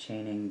to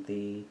chaining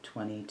the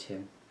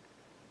 22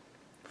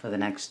 for the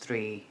next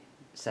 3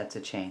 sets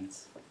of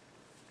chains.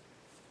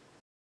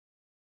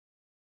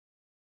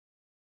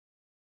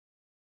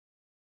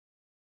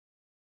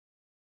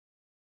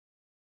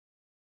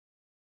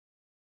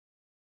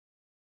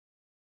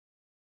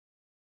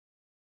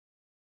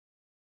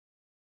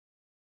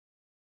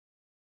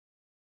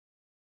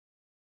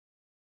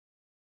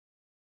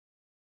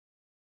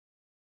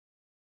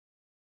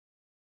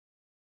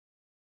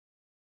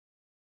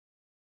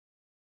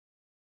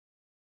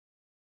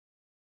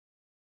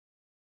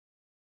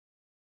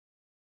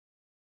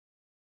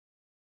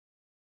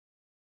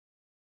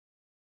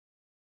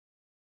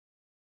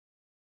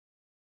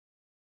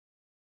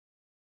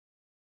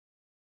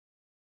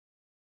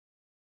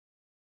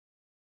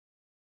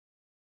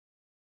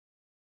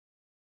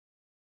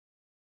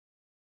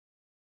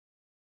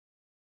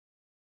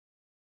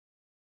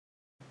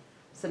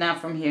 So now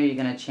from here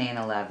you're going to chain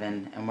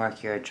 11 and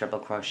work your triple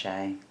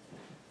crochet. And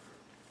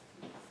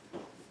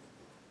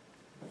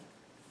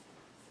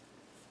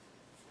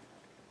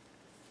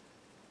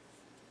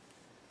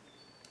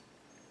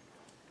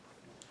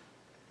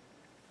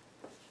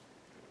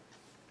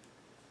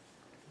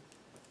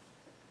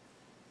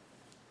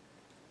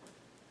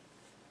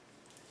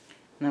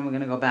then we're going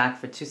to go back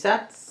for 2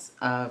 sets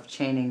of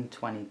chaining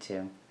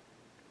 22.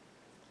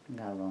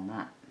 Got a little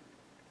knot.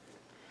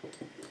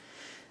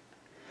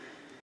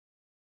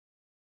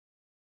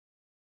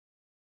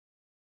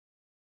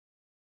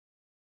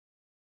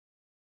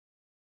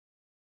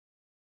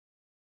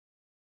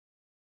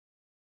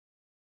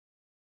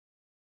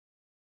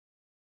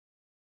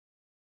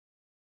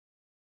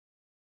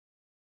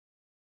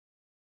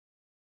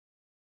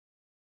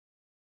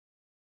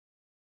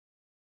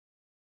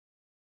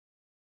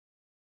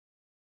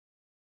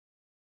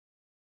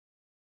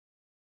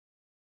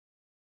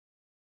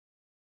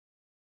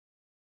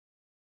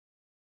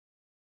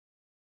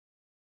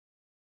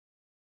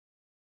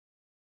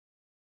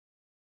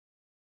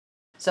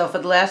 So for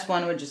the last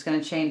one, we're just going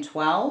to chain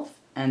 12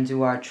 and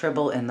do our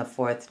treble in the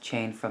 4th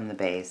chain from the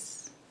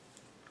base.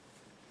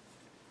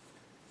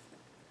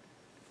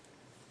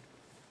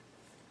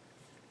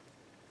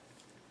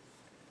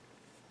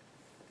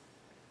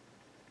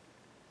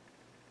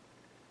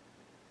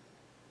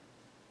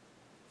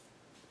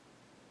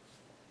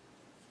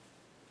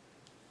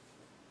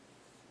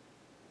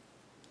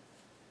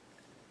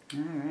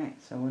 Alright,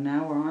 so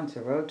now we're on to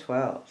row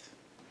 12.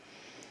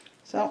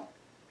 So,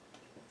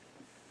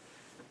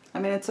 I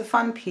mean, it's a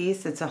fun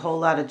piece. It's a whole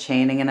lot of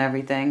chaining and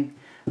everything.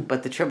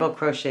 But the triple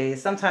crochets,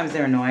 sometimes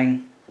they're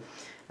annoying.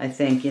 I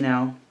think, you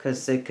know,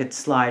 because it could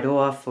slide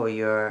off, or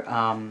your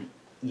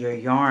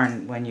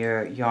yarn, when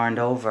you're yarned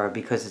over,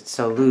 because it's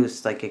so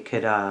loose, like it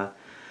could,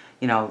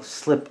 you know,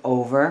 slip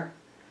over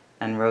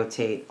and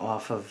rotate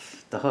off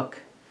of the hook.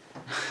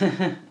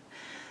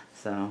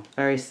 So,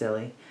 very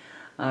silly.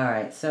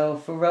 Alright, so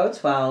for row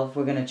 12,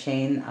 we're going to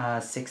chain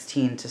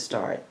 16 to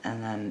start,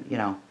 and then, you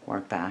know,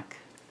 work back.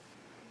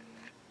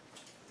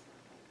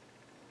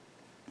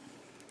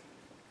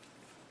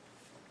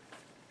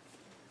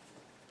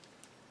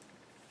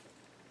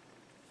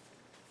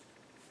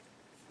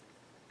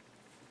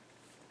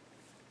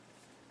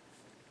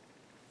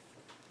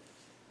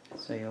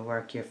 So you'll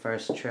work your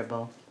first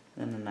treble,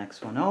 then the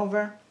next one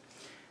over,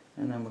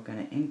 and then we're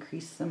going to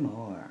increase some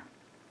more.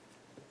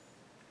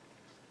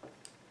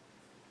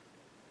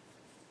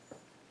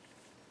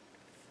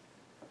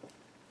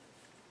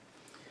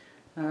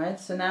 Alright,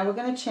 so now we're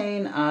going to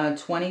chain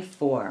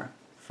 24.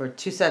 For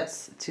two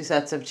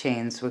sets of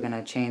chains, we're going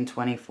to chain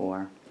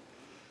 24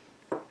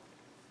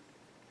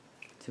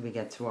 till we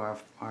get to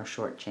our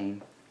short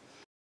chain.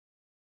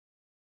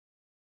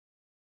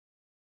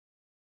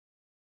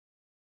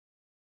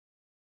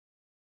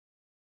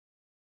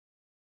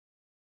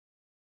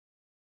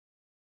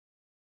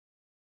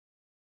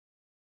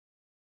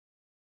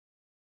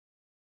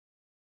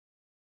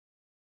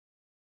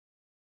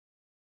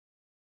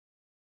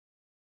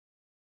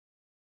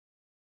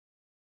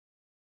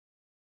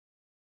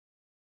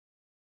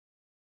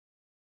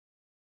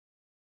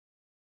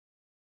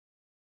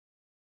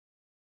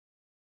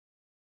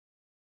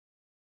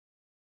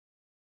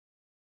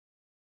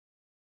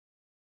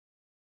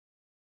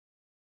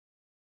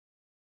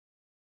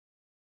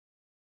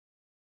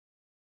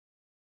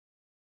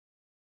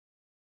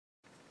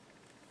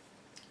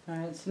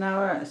 Alright, so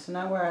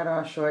now we're at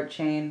our short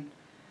chain,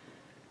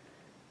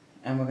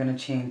 and we're going to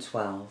chain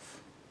 12.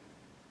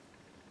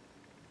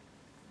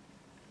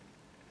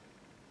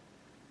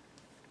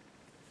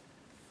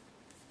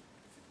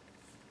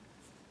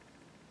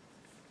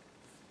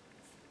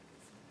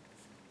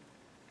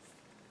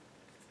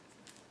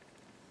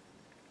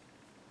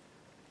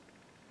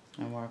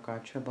 And work our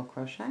triple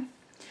crochet.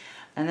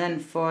 And then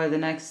for the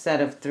next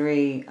set of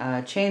 3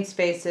 chain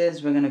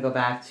spaces, we're going to go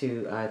back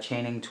to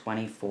chaining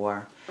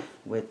 24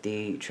 with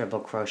the triple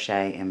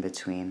crochet in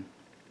between.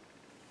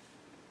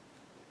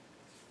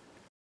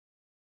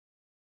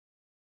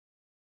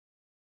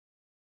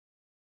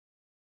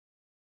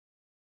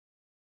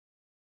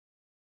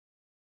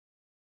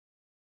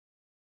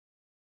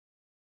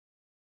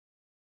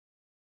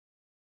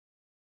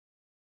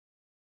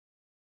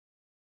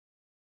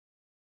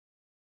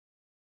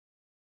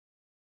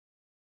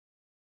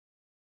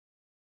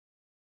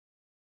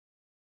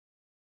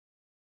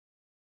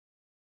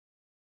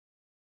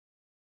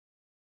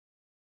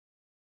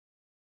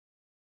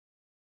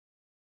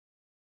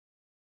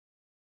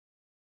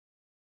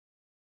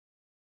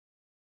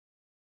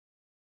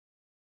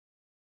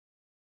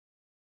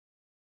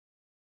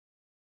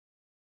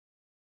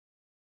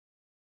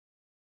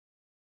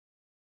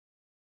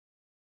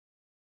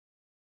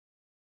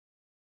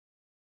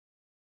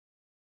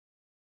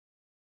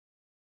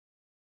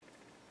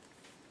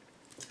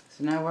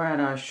 So now we're at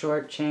our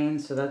short chain,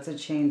 so that's a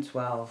chain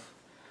 12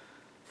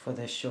 for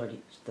the short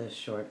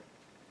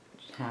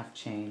half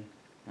chain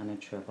and a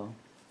triple.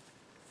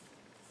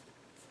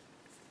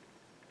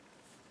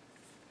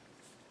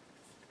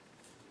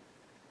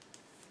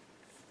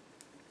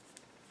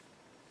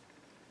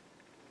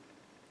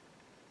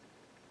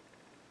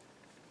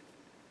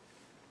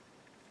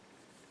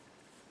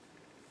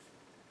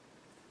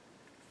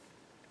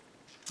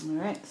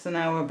 Alright, so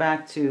now we're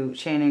back to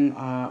chaining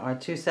our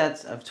 2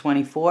 sets of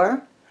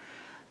 24,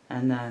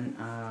 and then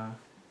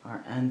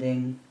our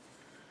ending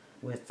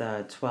with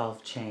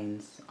 12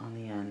 chains on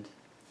the end.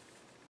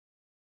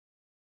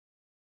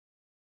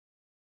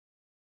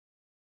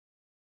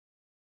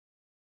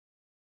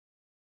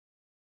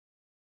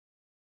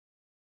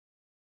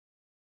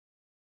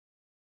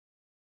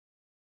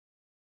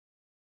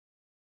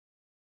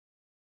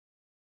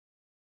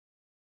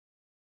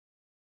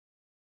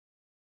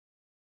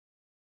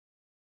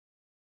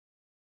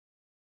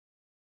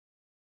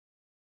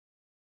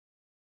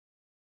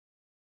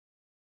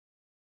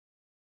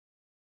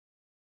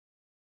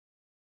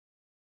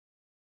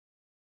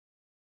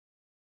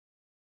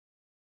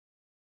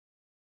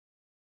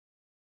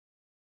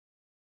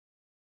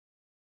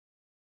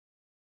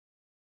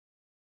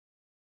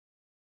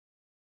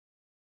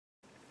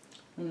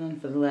 And then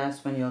for the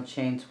last one, you'll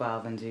chain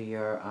 12 and do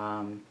your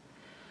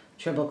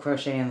triple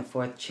crochet in the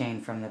 4th chain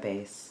from the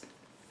base.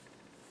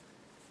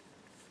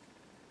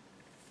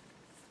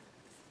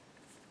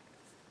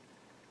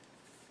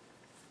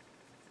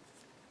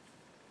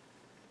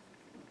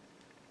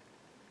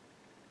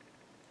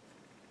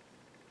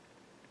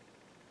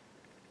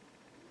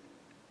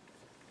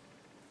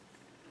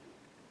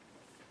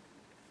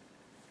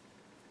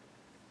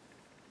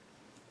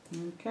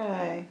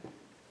 Okay.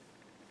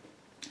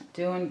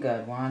 Doing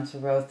good. We're on to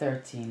row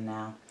 13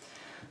 now.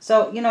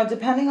 So,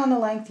 depending on the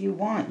length you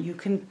want, you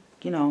can,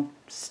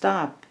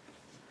 stop,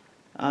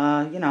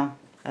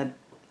 at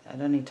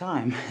any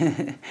time,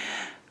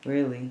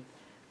 really.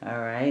 All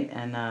right,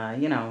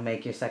 and,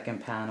 make your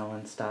second panel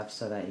and stuff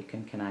so that you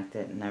can connect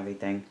it and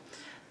everything.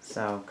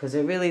 So, because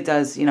it really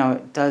does,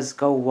 it does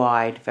go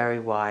wide, very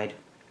wide.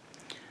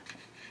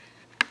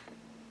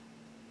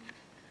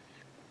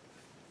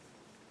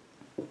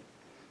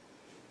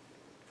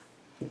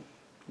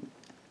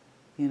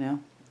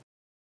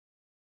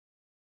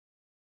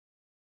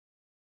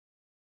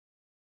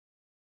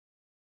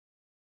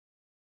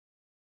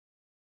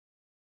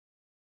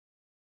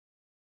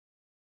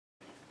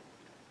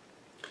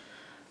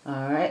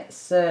 Alright,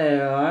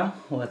 so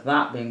with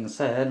that being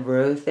said,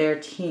 row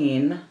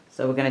 13.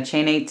 So we're going to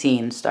chain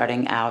 18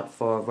 starting out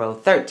for row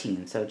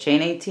 13. So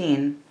chain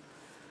 18.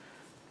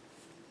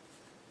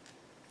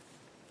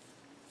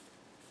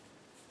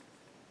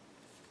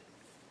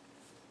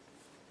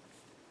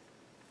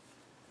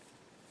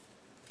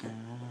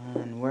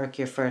 And work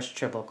your first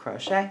triple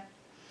crochet.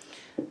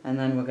 And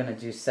then we're going to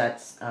do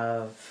sets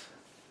of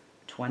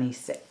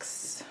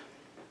 26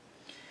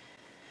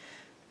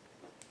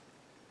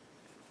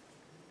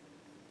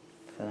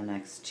 for the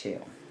next two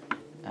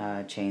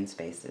chain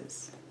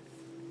spaces.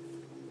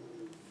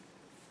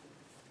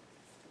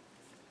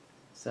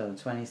 So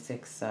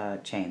 26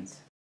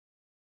 chains.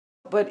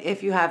 But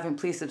if you haven't,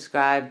 please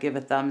subscribe, give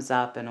a thumbs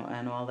up, and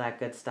all that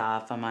good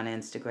stuff. I'm on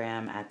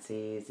Instagram,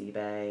 Etsy,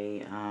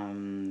 eBay,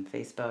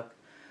 Facebook,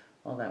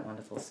 all that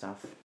wonderful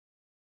stuff.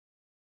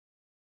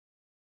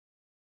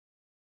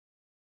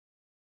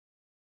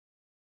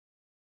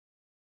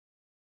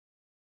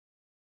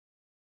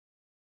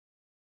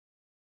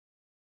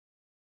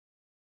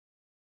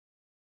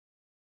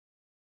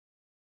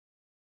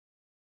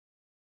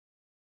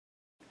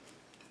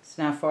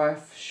 So now for our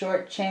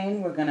short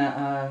chain, we're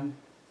gonna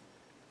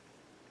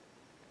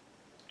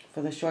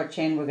for the short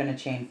chain, we're gonna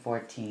chain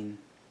 14.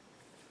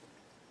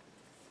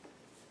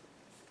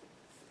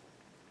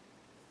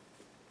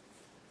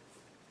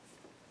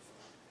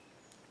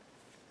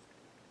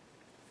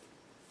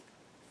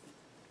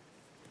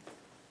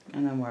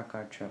 And then work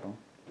our treble.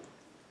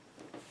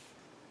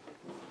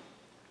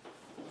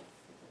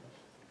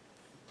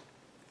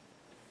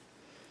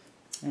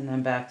 And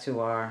then back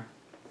to our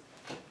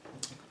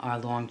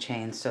long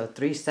chain. So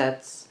 3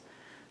 sets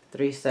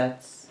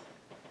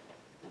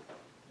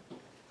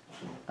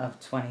of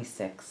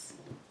 26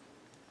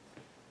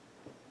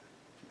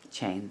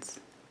 chains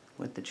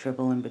with the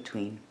treble in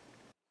between.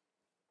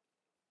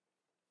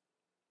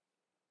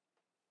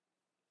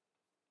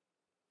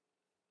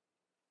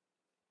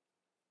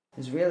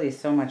 There's really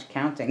so much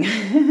counting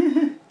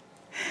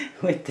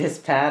with this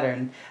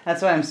pattern.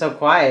 That's why I'm so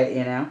quiet,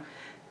 you know.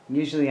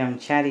 Usually I'm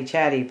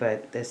chatty,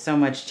 but there's so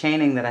much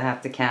chaining that I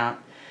have to count.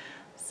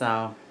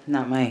 So,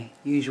 not my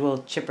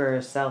usual chipper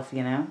self,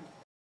 you know.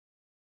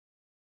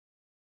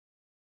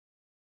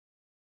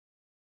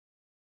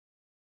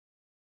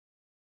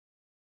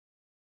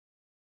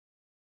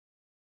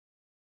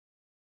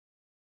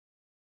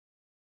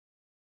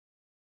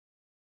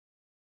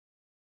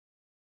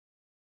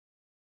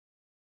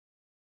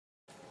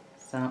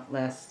 So,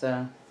 last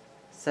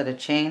set of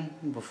chain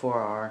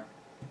before our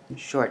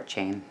short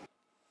chain.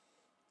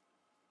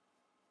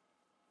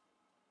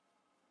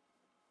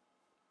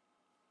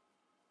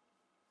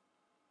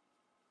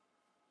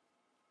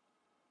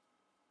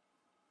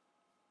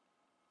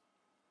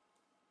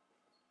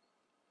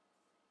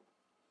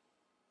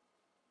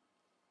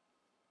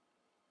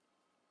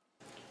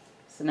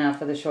 So now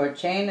for the short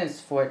chain is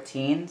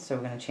 14, so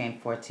we're going to chain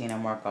 14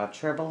 and work our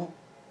treble.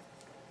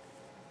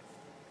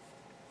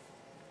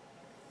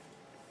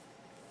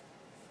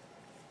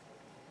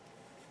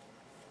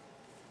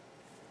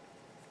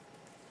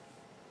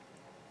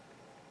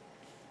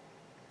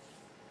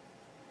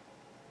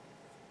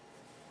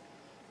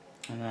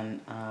 And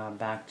then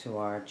back to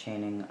our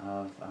chaining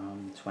of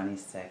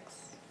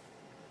 26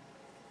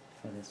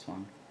 for this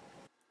one.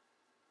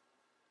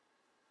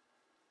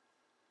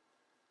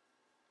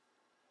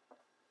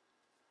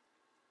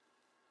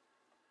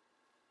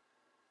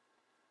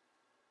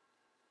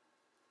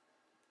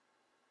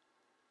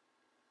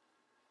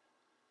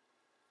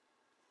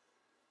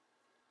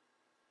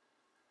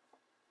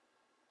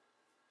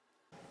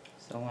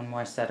 So one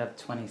more set of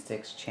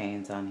 26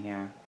 chains on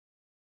here.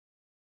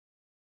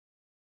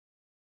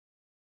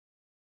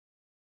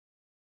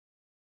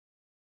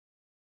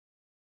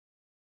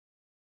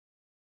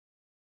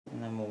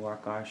 And then we'll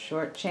work our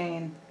short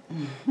chain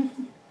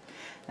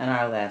and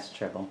our last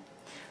treble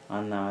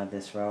on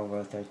this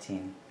row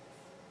 13.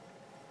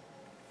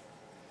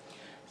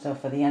 So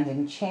for the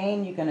ending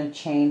chain, you're going to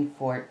chain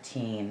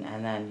 14,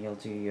 and then you'll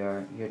do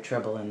your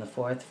treble in the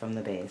 4th from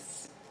the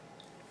base.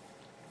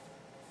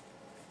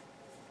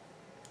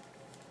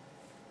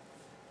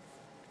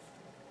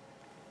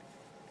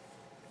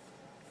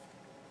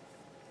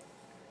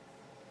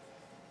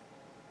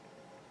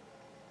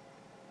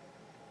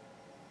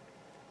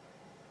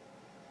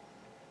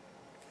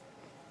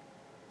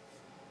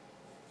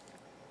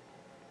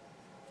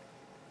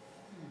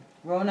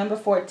 Row number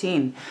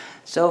 14.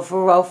 So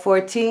for row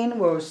 14,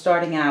 we're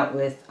starting out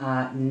with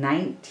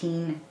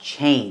 19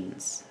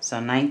 chains. So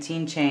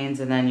 19 chains,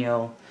 and then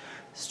you'll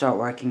start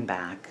working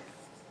back.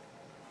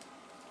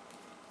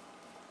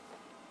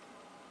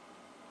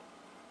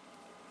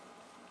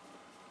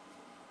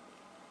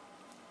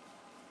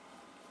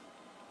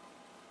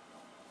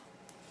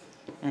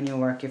 And you'll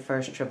work your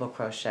first triple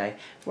crochet.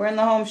 We're in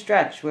the home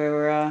stretch.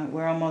 We're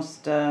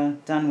almost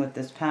done with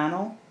this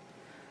panel.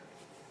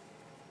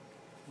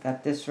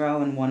 Got this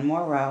row and one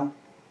more row.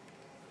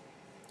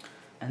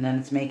 And then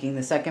it's making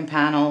the second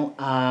panel,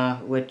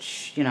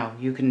 which, you know,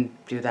 you can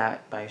do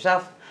that by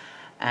yourself.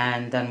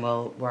 And then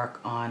we'll work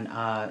on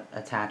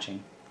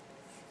attaching.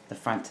 the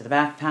front to the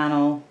back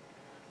panel,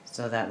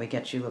 so that we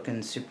get you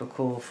looking super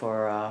cool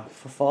for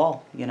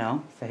fall, you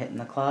know, for hitting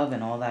the club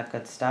and all that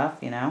good stuff,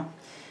 you know.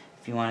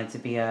 If you want it to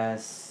be a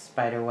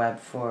spider web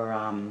for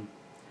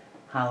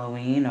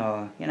Halloween,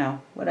 or, you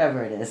know,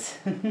 whatever it is.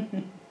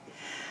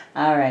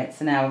 Alright,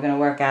 so now we're going to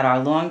work out our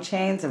long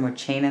chains, and we're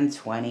chaining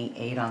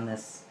 28 on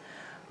this,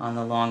 on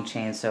the long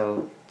chain.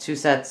 So 2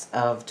 sets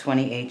of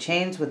 28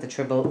 chains with the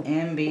treble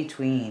in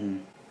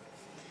between.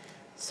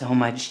 So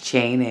much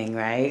chaining,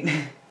 right?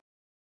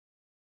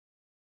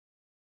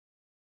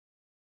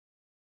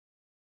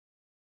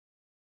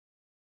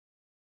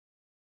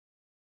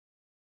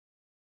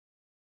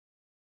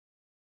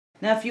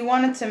 Now, if you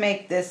wanted to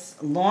make this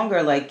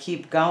longer, like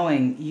keep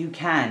going, you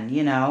can,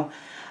 you know.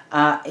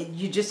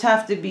 You just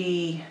have to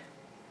be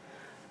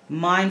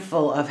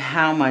mindful of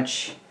how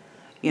much,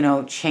 you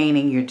know,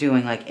 chaining you're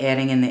doing, like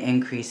adding in the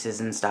increases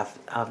and stuff,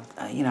 of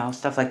you know,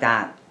 stuff like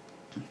that.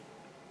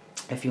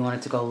 If you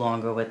wanted to go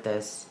longer with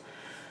this,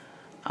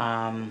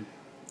 I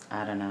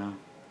don't know.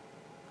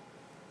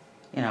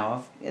 You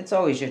know, it's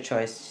always your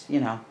choice. You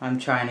know, I'm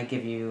trying to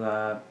give you,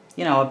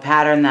 you know, a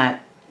pattern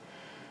that,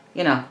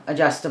 you know,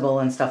 adjustable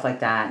and stuff like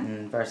that,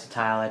 and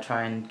versatile. I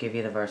try and give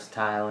you the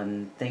versatile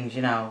and things,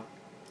 you know,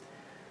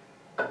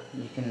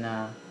 you can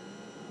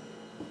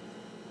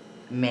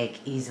make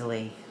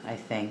easily, I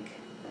think.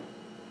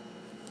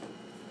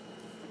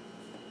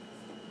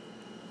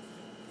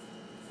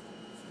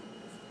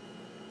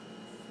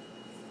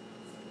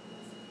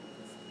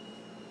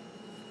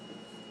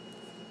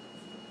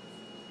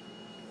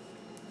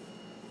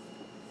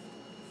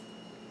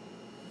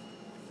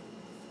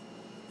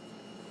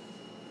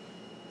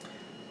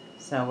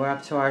 So we're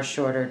up to our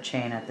shorter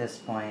chain at this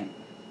point.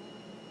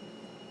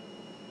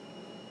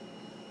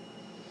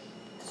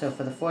 So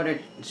for the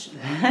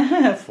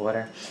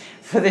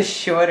for the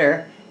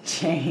shorter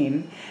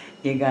chain,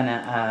 you're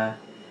gonna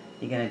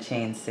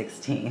chain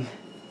 16.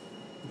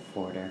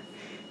 Forter.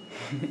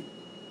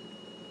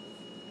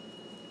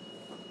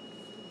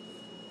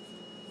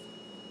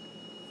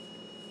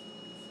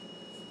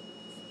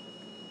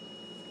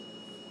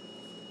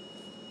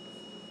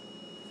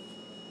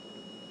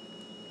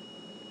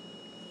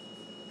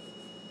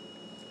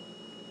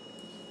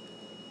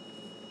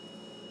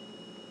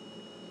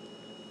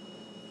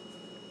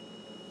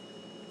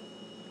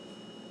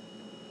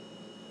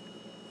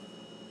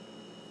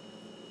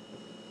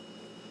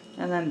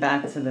 And then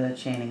back to the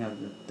chaining of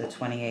the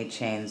 28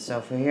 chains.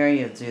 So for here,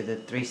 you'll do the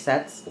 3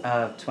 sets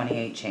of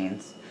 28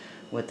 chains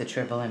with the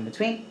treble in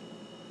between,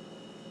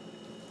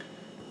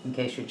 in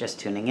case you're just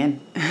tuning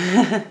in.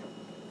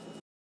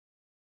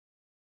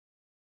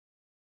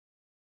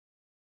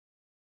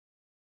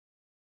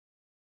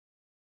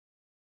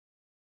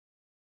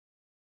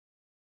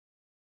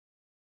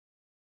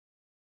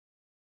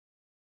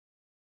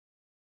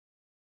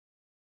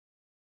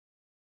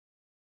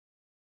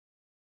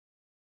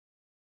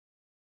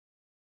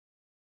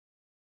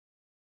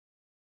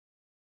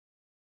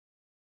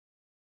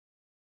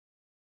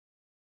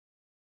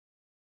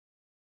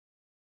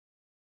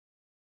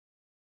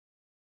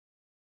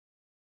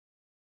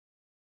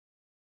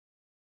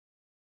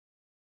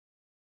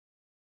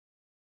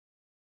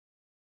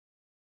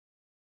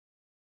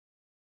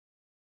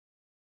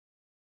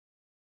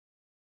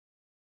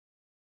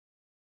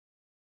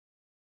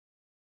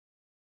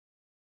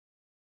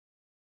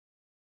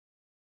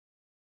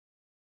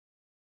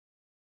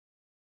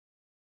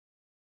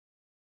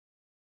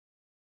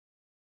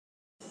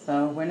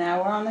 So we're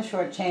on the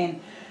short chain,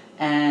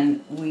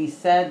 and we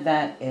said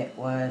that it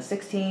was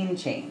 16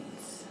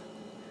 chains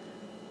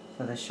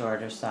for the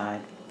shorter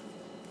side.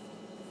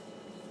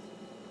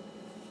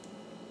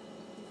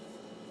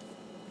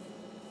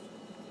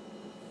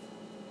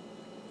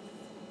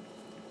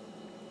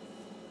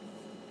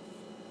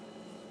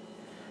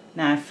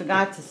 Now I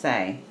forgot to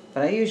say,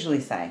 but I usually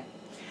say,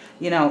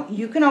 you know,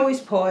 you can always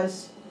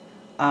pause,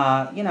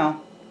 you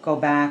know, go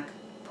back,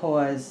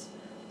 pause,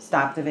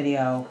 stop the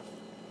video,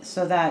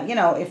 so that, you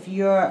know,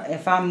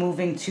 if I'm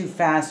moving too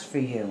fast for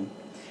you,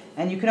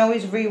 and you can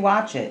always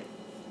re-watch it.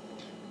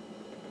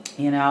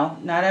 You know,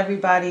 not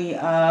everybody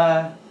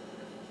has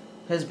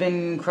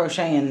been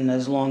crocheting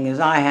as long as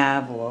I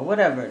have, or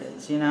whatever it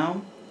is, you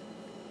know.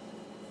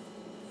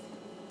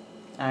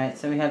 Alright,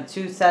 so we have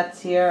 2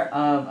 sets here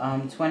of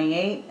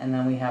 28, and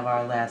then we have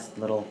our last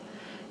little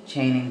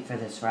chaining for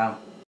this row.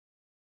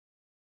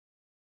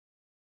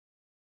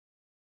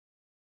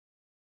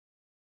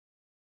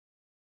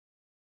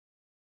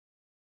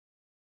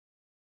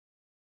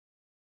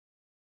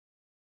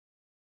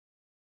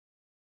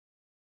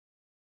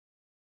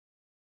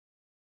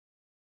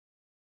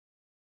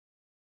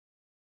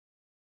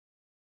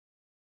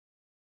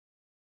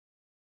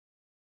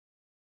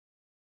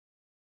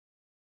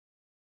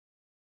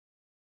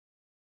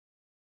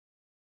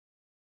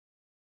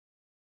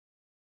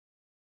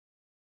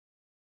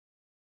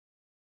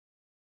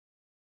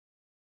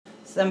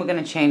 So then we're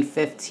going to chain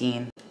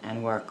 15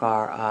 and work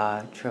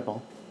our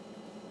treble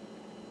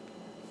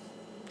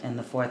and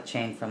the 4th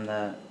chain from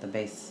the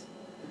base.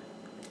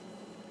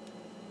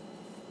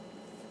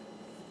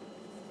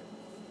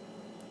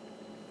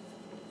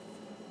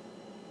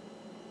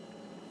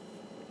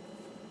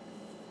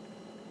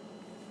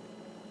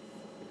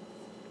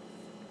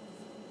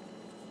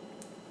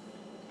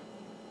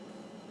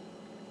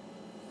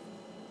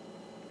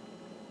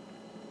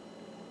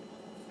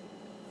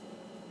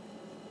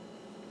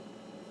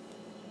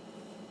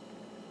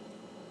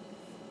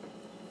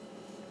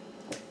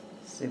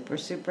 Super,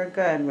 super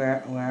good.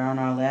 We're on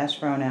our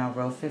last row now,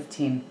 row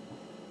 15.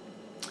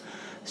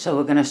 So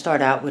we're going to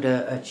start out with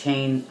a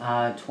chain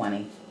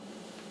 20.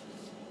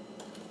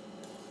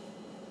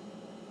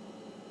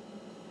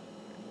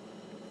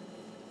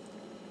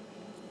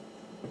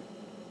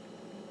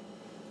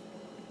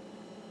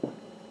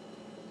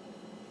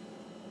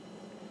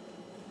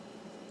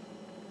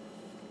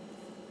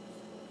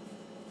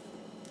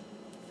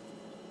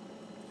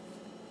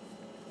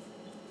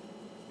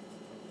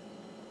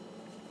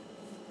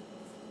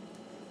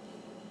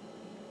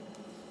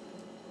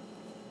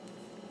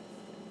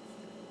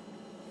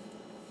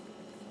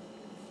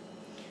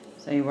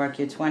 So you work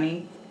your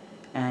 20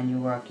 and you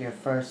work your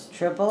first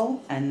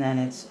treble, and then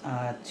it's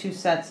 2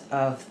 sets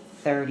of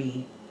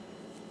 30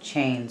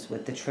 chains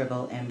with the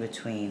treble in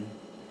between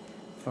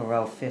for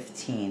row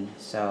 15.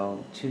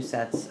 So 2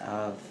 sets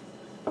of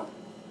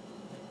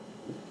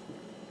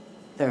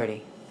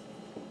 30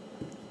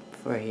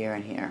 for here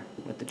and here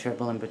with the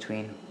treble in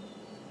between.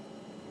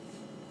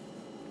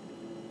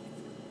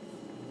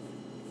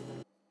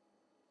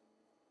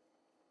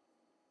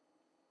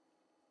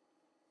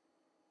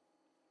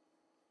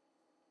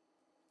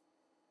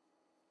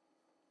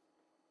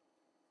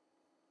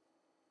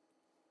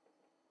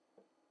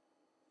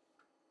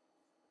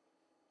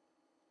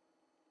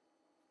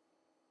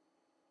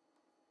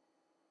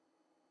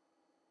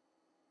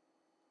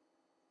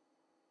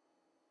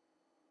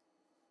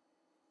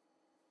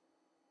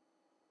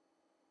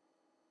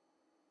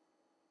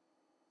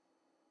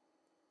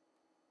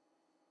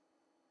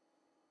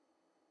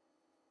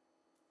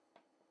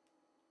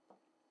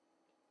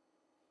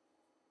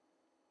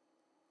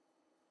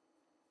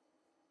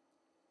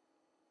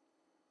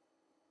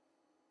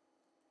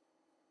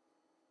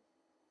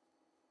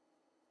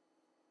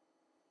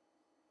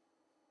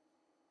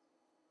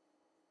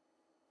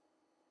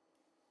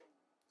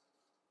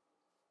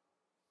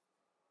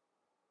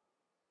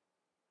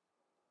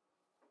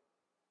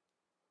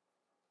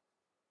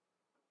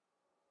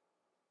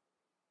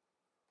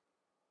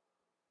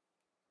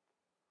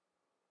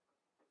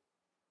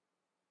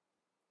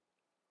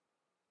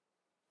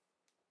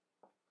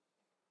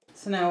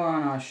 So now we're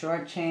on our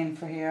short chain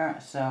for here.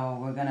 So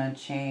we're gonna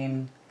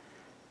chain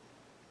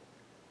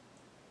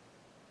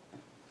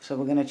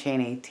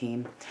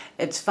 18.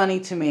 It's funny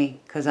to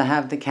me because I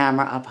have the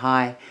camera up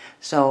high,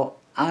 so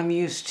I'm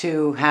used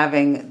to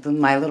having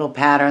my little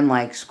pattern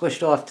like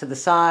squished off to the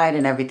side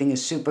and everything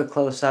is super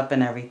close up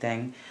and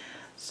everything.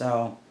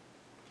 So,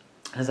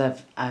 because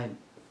I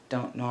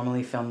don't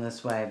normally film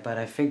this way, but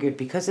I figured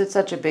because it's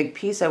such a big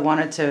piece, I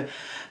wanted to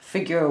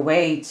figure a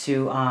way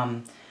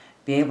to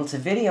be able to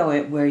video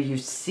it where you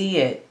see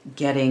it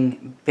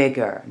getting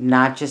bigger,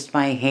 not just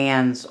my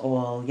hands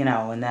all, you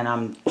know, and then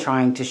I'm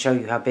trying to show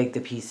you how big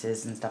the piece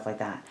is and stuff like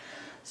that.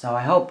 So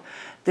I hope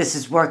this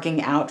is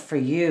working out for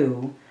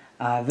you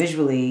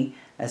visually,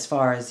 as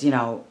far as, you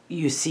know,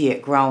 you see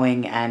it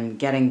growing and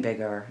getting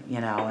bigger,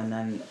 you know, and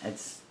then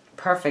it's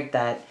perfect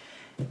that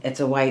it's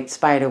a white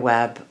spider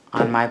web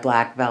on my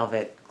black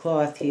velvet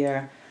cloth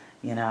here,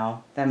 you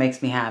know. That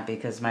makes me happy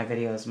because my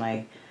videos,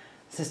 my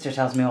sister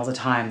tells me all the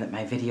time that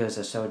my videos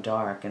are so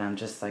dark, and I'm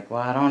just like,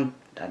 well,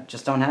 I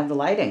just don't have the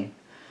lighting,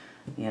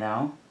 you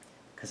know,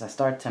 because I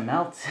start to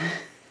melt.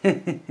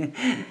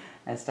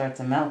 I start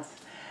to melt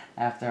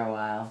after a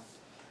while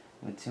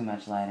with too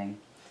much lighting.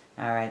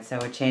 All right, so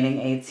we're chaining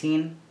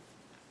 18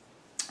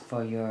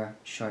 for your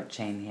short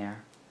chain here.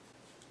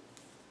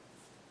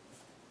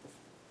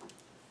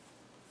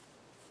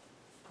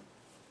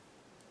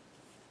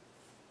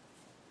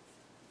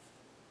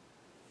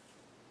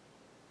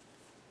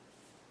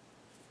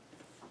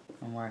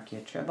 And work your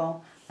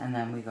treble, and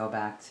then we go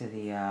back to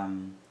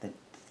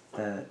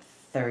the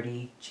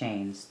 30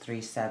 chains,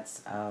 3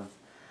 sets of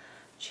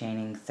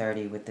chaining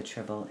 30 with the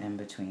treble in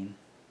between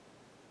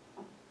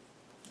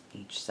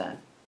each set.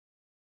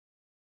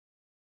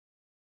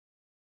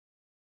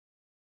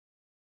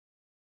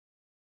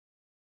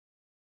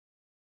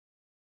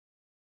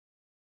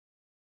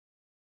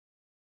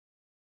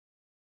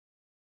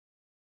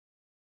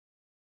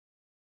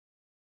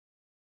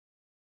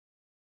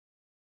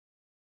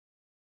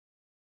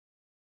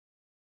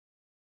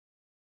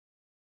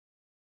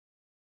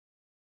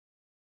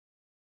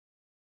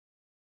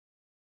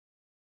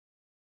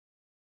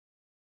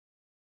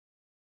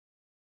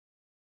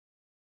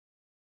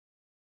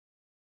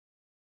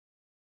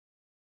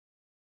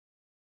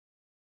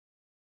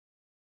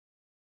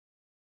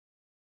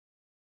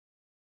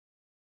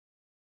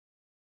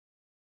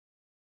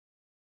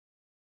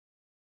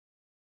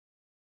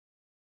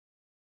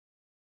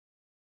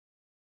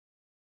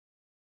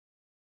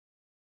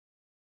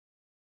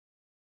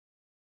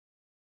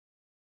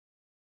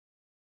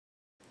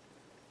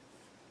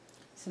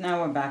 So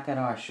now we're back at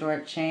our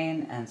short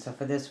chain, and so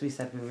for this we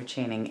said we were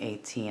chaining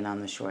 18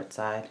 on the short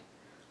side,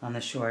 on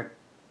the short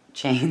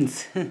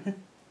chains.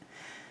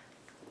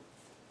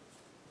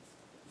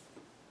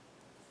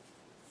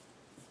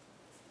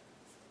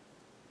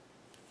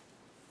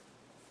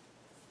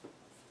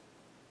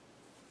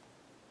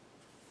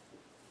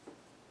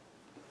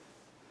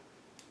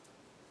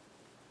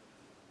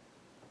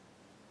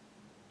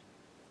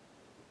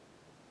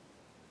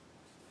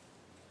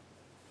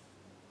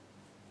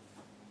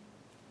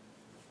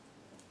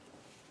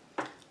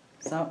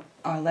 So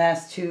our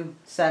last 2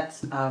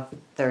 sets of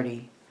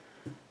 30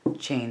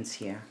 chains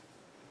here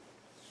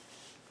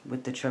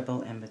with the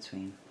triple in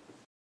between.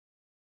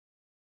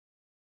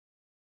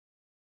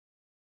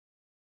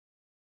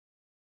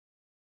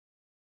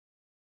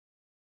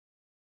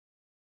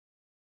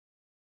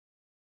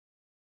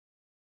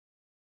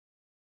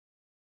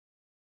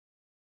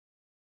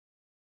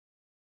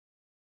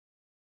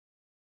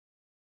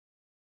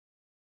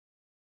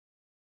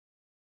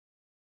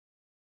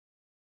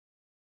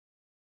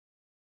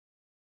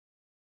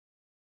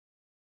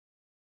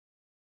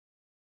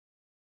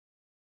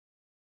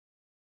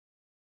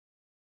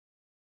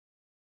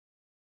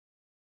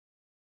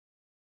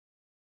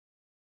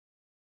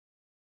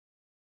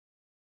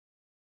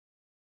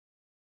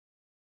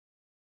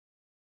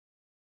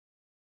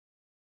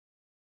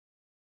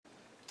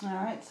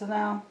 Alright, so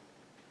now,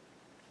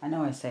 I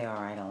know I say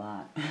alright a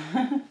lot.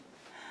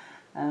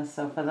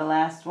 So for the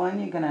last one,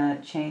 you're going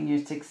to chain your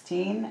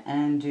 16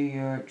 and do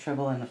your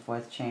treble in the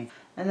 4th chain.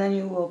 And then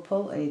you will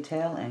pull a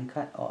tail and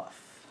cut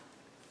off.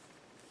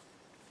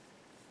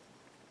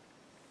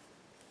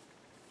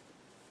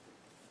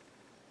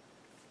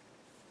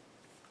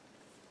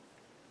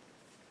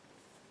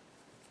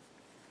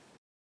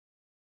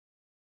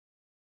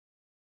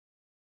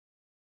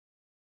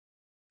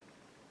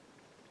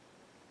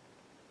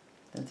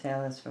 The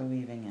tail is for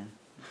weaving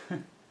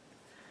in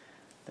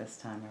this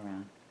time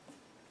around.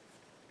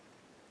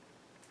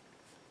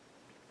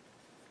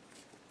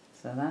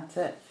 So that's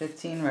it,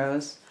 15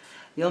 rows.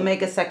 You'll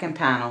make a second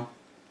panel.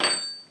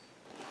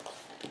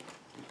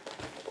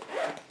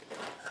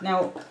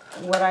 Now,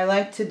 what I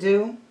like to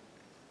do,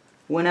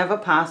 whenever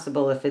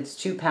possible, if it's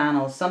 2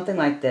 panels, something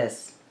like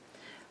this,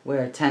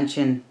 where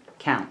tension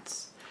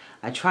counts,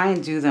 I try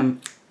and do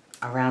them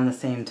around the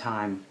same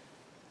time,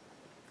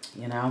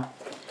 you know?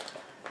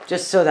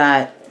 Just so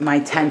that my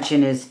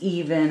tension is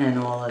even and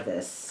all of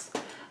this.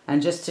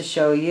 And just to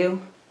show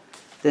you,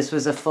 this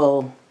was a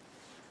full,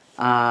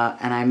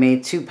 and I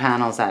made 2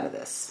 panels out of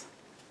this.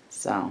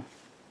 So,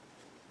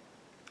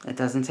 it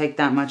doesn't take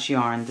that much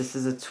yarn. This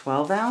is a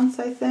 12 ounce,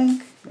 I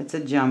think. It's a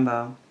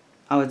jumbo.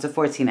 Oh, it's a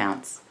 14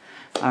 ounce.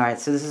 Alright,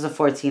 so this is a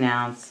 14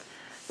 ounce.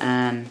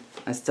 And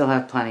I still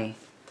have plenty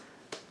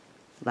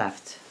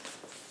left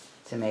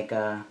to make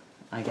a,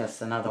 I guess,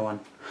 another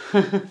one.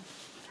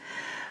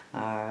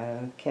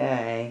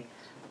 Okay,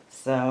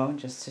 so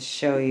just to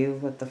show you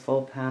what the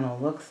full panel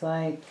looks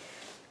like.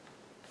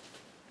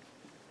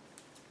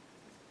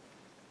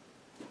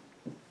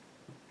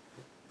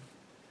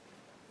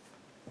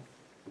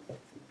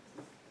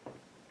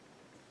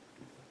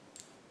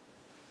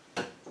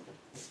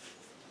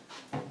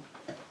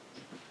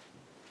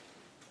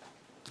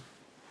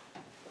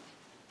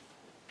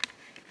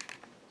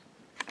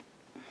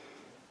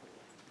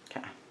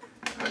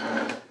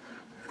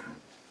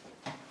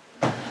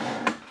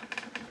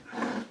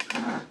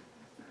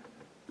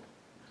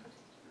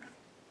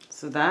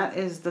 So that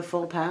is the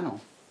full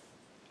panel.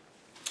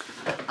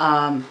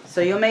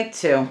 So you'll make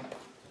 2.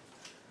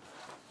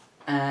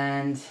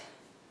 And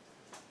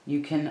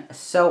you can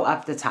sew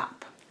up the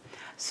top.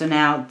 So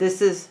now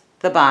this is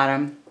the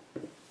bottom.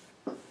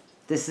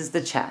 This is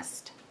the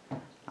chest.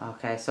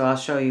 Okay, so I'll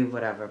show you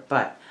whatever.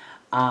 But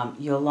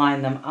you'll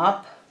line them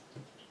up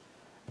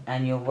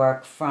and you'll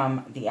work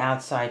from the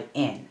outside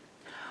in.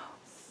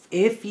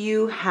 If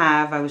you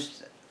have, I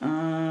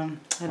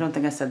don't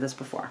think I said this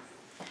before.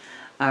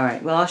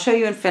 Alright, well I'll show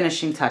you in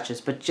finishing touches,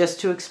 but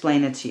just to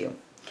explain it to you.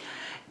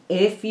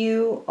 If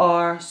you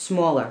are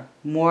smaller,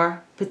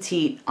 more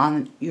petite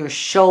on your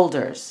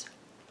shoulders,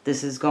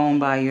 this is going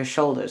by your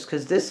shoulders,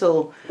 because this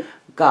will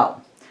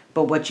go.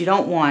 But what you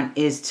don't want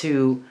is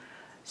to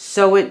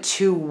sew it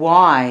too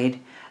wide,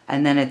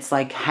 and then it's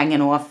like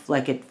hanging off,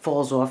 like it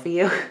falls off of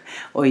you,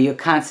 or you're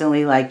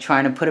constantly like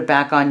trying to put it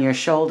back on your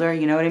shoulder,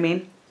 you know what I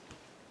mean?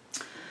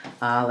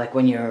 Like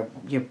when your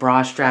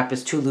bra strap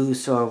is too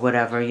loose or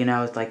whatever, you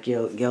know, it's like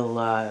you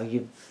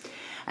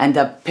end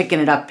up picking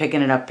it up,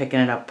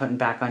 putting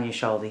back on your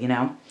shoulder, you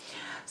know.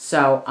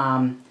 So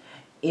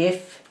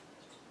if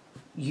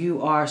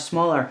you are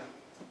smaller,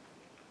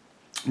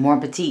 more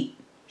petite,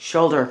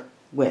 shoulder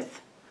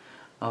width,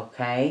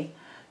 okay,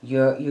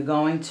 you're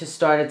going to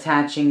start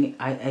attaching.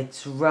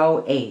 It's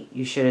row 8.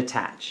 You should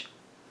attach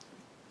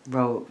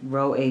row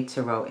 8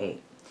 to row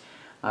 8.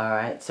 All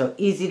right, so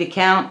easy to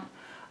count.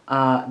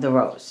 The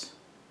rows,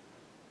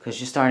 because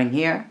you're starting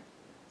here.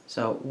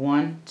 So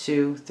 1,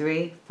 2,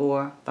 3,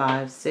 4,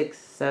 5, 6,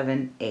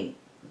 7, 8.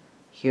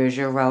 Here's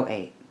your row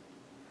 8.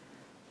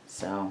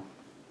 So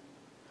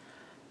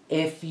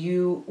if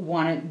you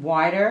want it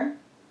wider,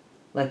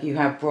 like you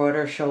have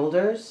broader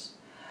shoulders,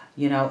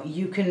 you know,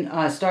 you can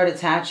start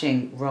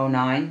attaching row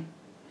 9,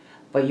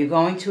 but you're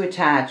going to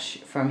attach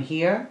from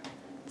here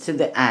to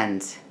the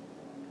end.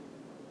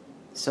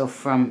 So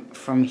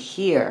from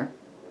here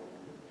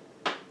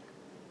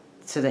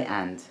to the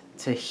end,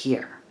 to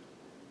here,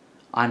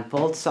 on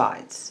both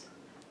sides,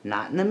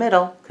 not in the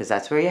middle, because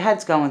that's where your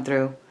head's going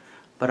through,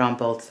 but on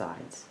both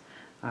sides.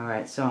 All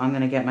right, so I'm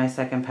going to get my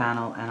second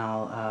panel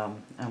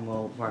and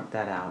we'll work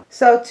that out.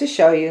 So to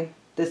show you,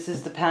 this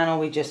is the panel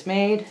we just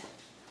made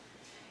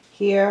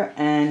here,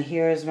 and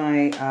here's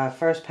my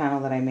first panel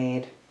that I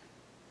made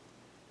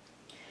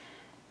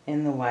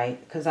in the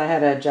white, because I had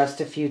to adjust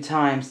a few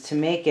times to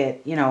make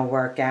it, you know,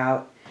 work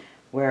out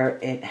where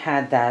it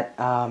had that,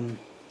 I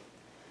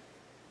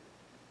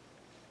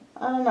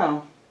don't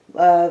know,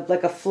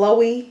 like a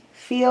flowy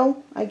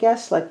feel, I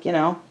guess, like, you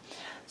know.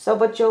 So,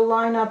 but you'll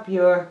line up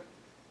your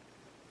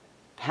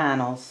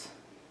panels.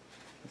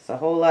 There's a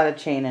whole lot of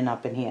chaining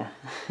up in here.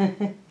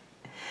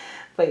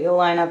 But you'll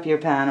line up your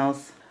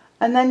panels.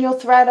 And then you'll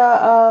thread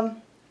a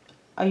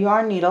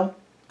yarn needle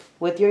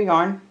with your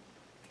yarn.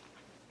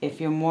 If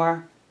you're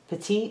more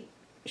petite,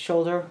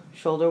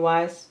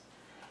 shoulder-wise,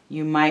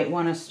 you might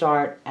want to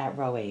start at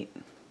row 8.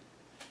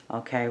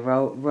 Okay,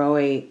 row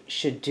 8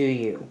 should do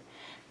you,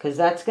 because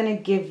that's going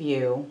to give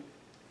you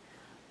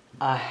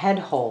a head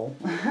hole.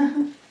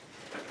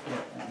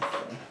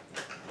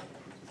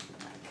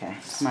 Okay,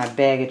 my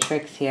bag of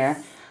tricks here.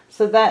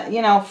 So that,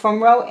 you know,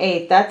 from row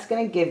 8, that's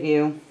going to give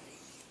you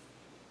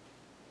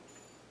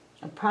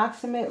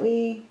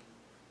approximately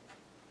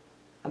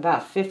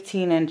about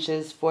 15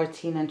 inches,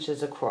 14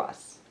 inches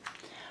across.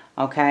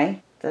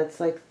 Okay,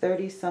 that's like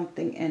 30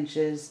 something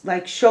inches,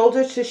 like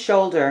shoulder to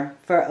shoulder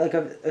for like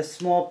a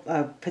small,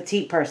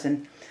 petite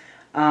person.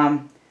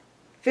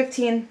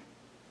 15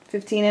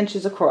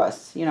 inches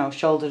across, you know,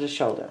 shoulder to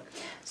shoulder.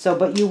 So,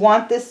 but you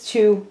want this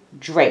to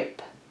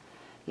drape,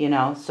 you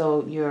know,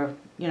 so you're,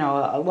 you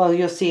know, well,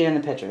 you'll see it in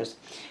the pictures.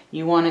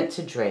 You want it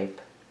to drape.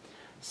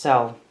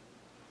 So,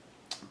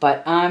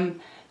 but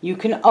you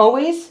can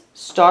always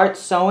start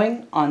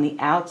sewing on the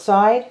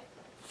outside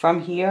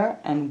from here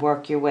and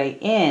work your way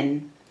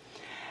in,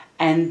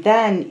 and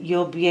then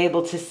you'll be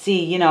able to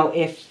see, you know,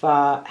 if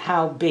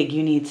how big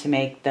you need to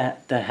make the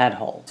head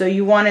hole. So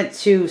you want it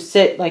to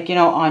sit like, you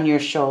know, on your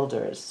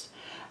shoulders.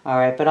 All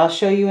right, but I'll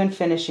show you in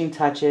finishing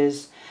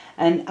touches.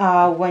 And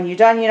when you're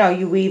done, you know,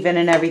 you weave in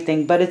and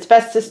everything, but it's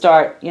best to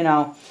start, you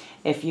know,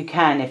 if you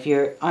can, if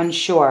you're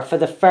unsure. For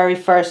the very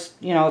first,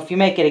 you know, if you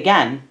make it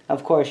again,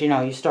 of course, you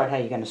know, you start how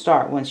you're going to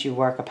start. Once you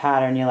work a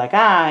pattern, you're like,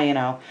 you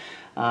know,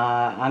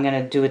 I'm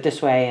going to do it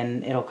this way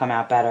and it'll come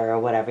out better or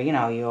whatever. You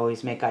know, you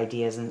always make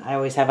ideas, and I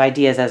always have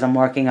ideas as I'm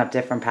working up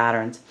different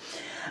patterns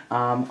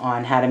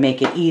on how to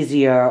make it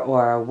easier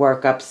or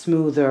work up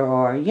smoother,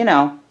 or, you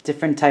know,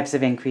 different types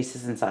of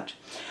increases and such.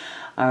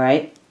 All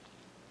right,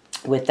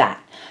 with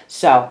that.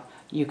 So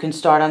you can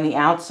start on the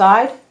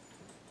outside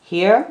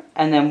here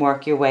and then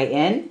work your way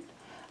in,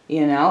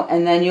 you know,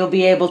 and then you'll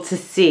be able to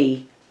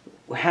see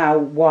how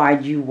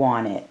wide you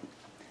want it,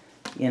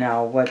 you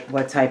know,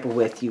 what type of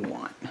width you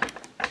want.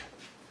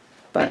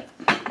 But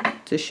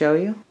to show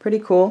you, pretty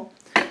cool.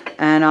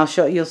 And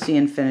you'll see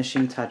in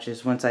finishing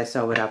touches once I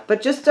sew it up.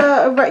 But just you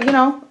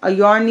know, a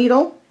yarn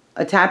needle,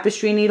 a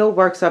tapestry needle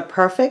works up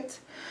perfect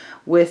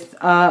with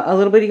a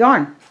little bit of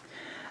yarn.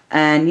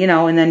 And, you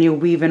know, and then you'll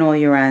weave in all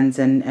your ends,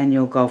 and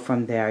you'll go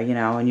from there, you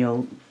know, and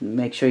you'll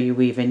make sure you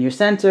weave in your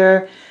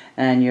center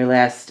and your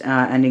last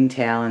ending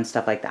tail and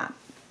stuff like that.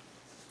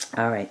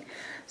 All right.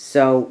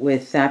 So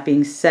with that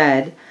being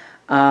said,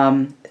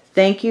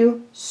 thank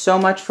you so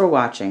much for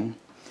watching.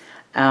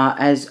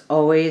 As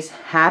always,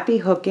 happy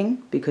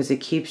hooking, because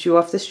it keeps you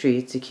off the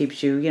streets. It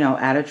keeps you, you know,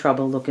 out of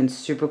trouble, looking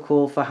super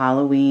cool for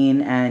Halloween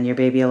and your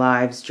baby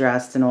alives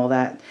dressed and all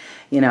that,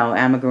 you know,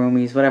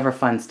 amigurumis, whatever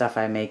fun stuff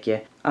I make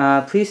you.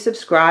 Please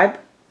subscribe.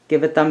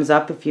 Give a thumbs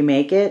up if you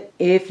make it.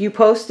 If you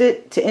post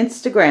it to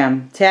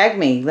Instagram, tag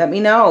me. Let me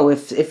know.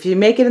 If you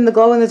make it in the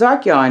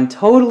glow-in-the-dark yarn,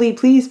 totally,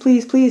 please,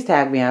 please, please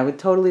tag me. I would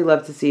totally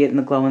love to see it in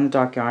the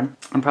glow-in-the-dark yarn.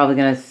 I'm probably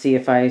going to see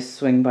if I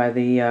swing by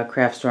the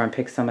craft store and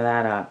pick some of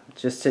that up.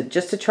 Just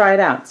to try it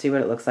out, see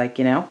what it looks like,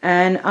 you know.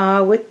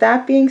 And with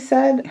that being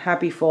said,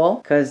 happy fall,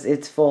 because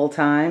it's fall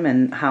time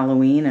and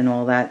Halloween and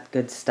all that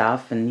good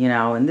stuff. And, you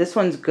know, and this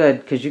one's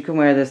good because you can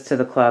wear this to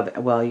the club.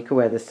 Well, you can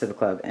wear this to the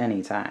club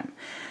anytime,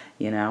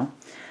 you know.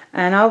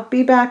 And I'll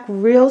be back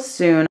real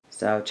soon.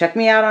 So check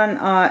me out on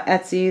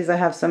Etsy's. I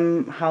have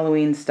some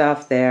Halloween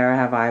stuff there. I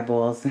have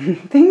eyeballs and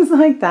things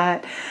like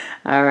that.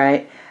 All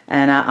right.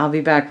 And I'll be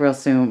back real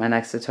soon with my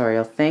next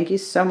tutorial. Thank you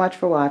so much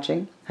for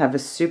watching. Have a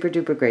super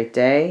duper great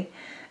day.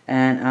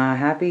 And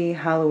happy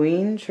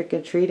Halloween,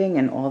 trick-or-treating,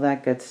 and all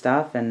that good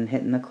stuff, and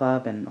hitting the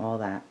club and all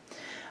that.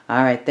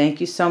 All right. Thank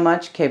you so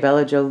much.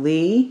 K.Bella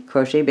Jolie,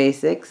 Crochet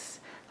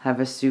Basics. Have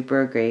a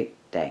super great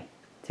day.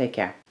 Take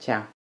care. Ciao.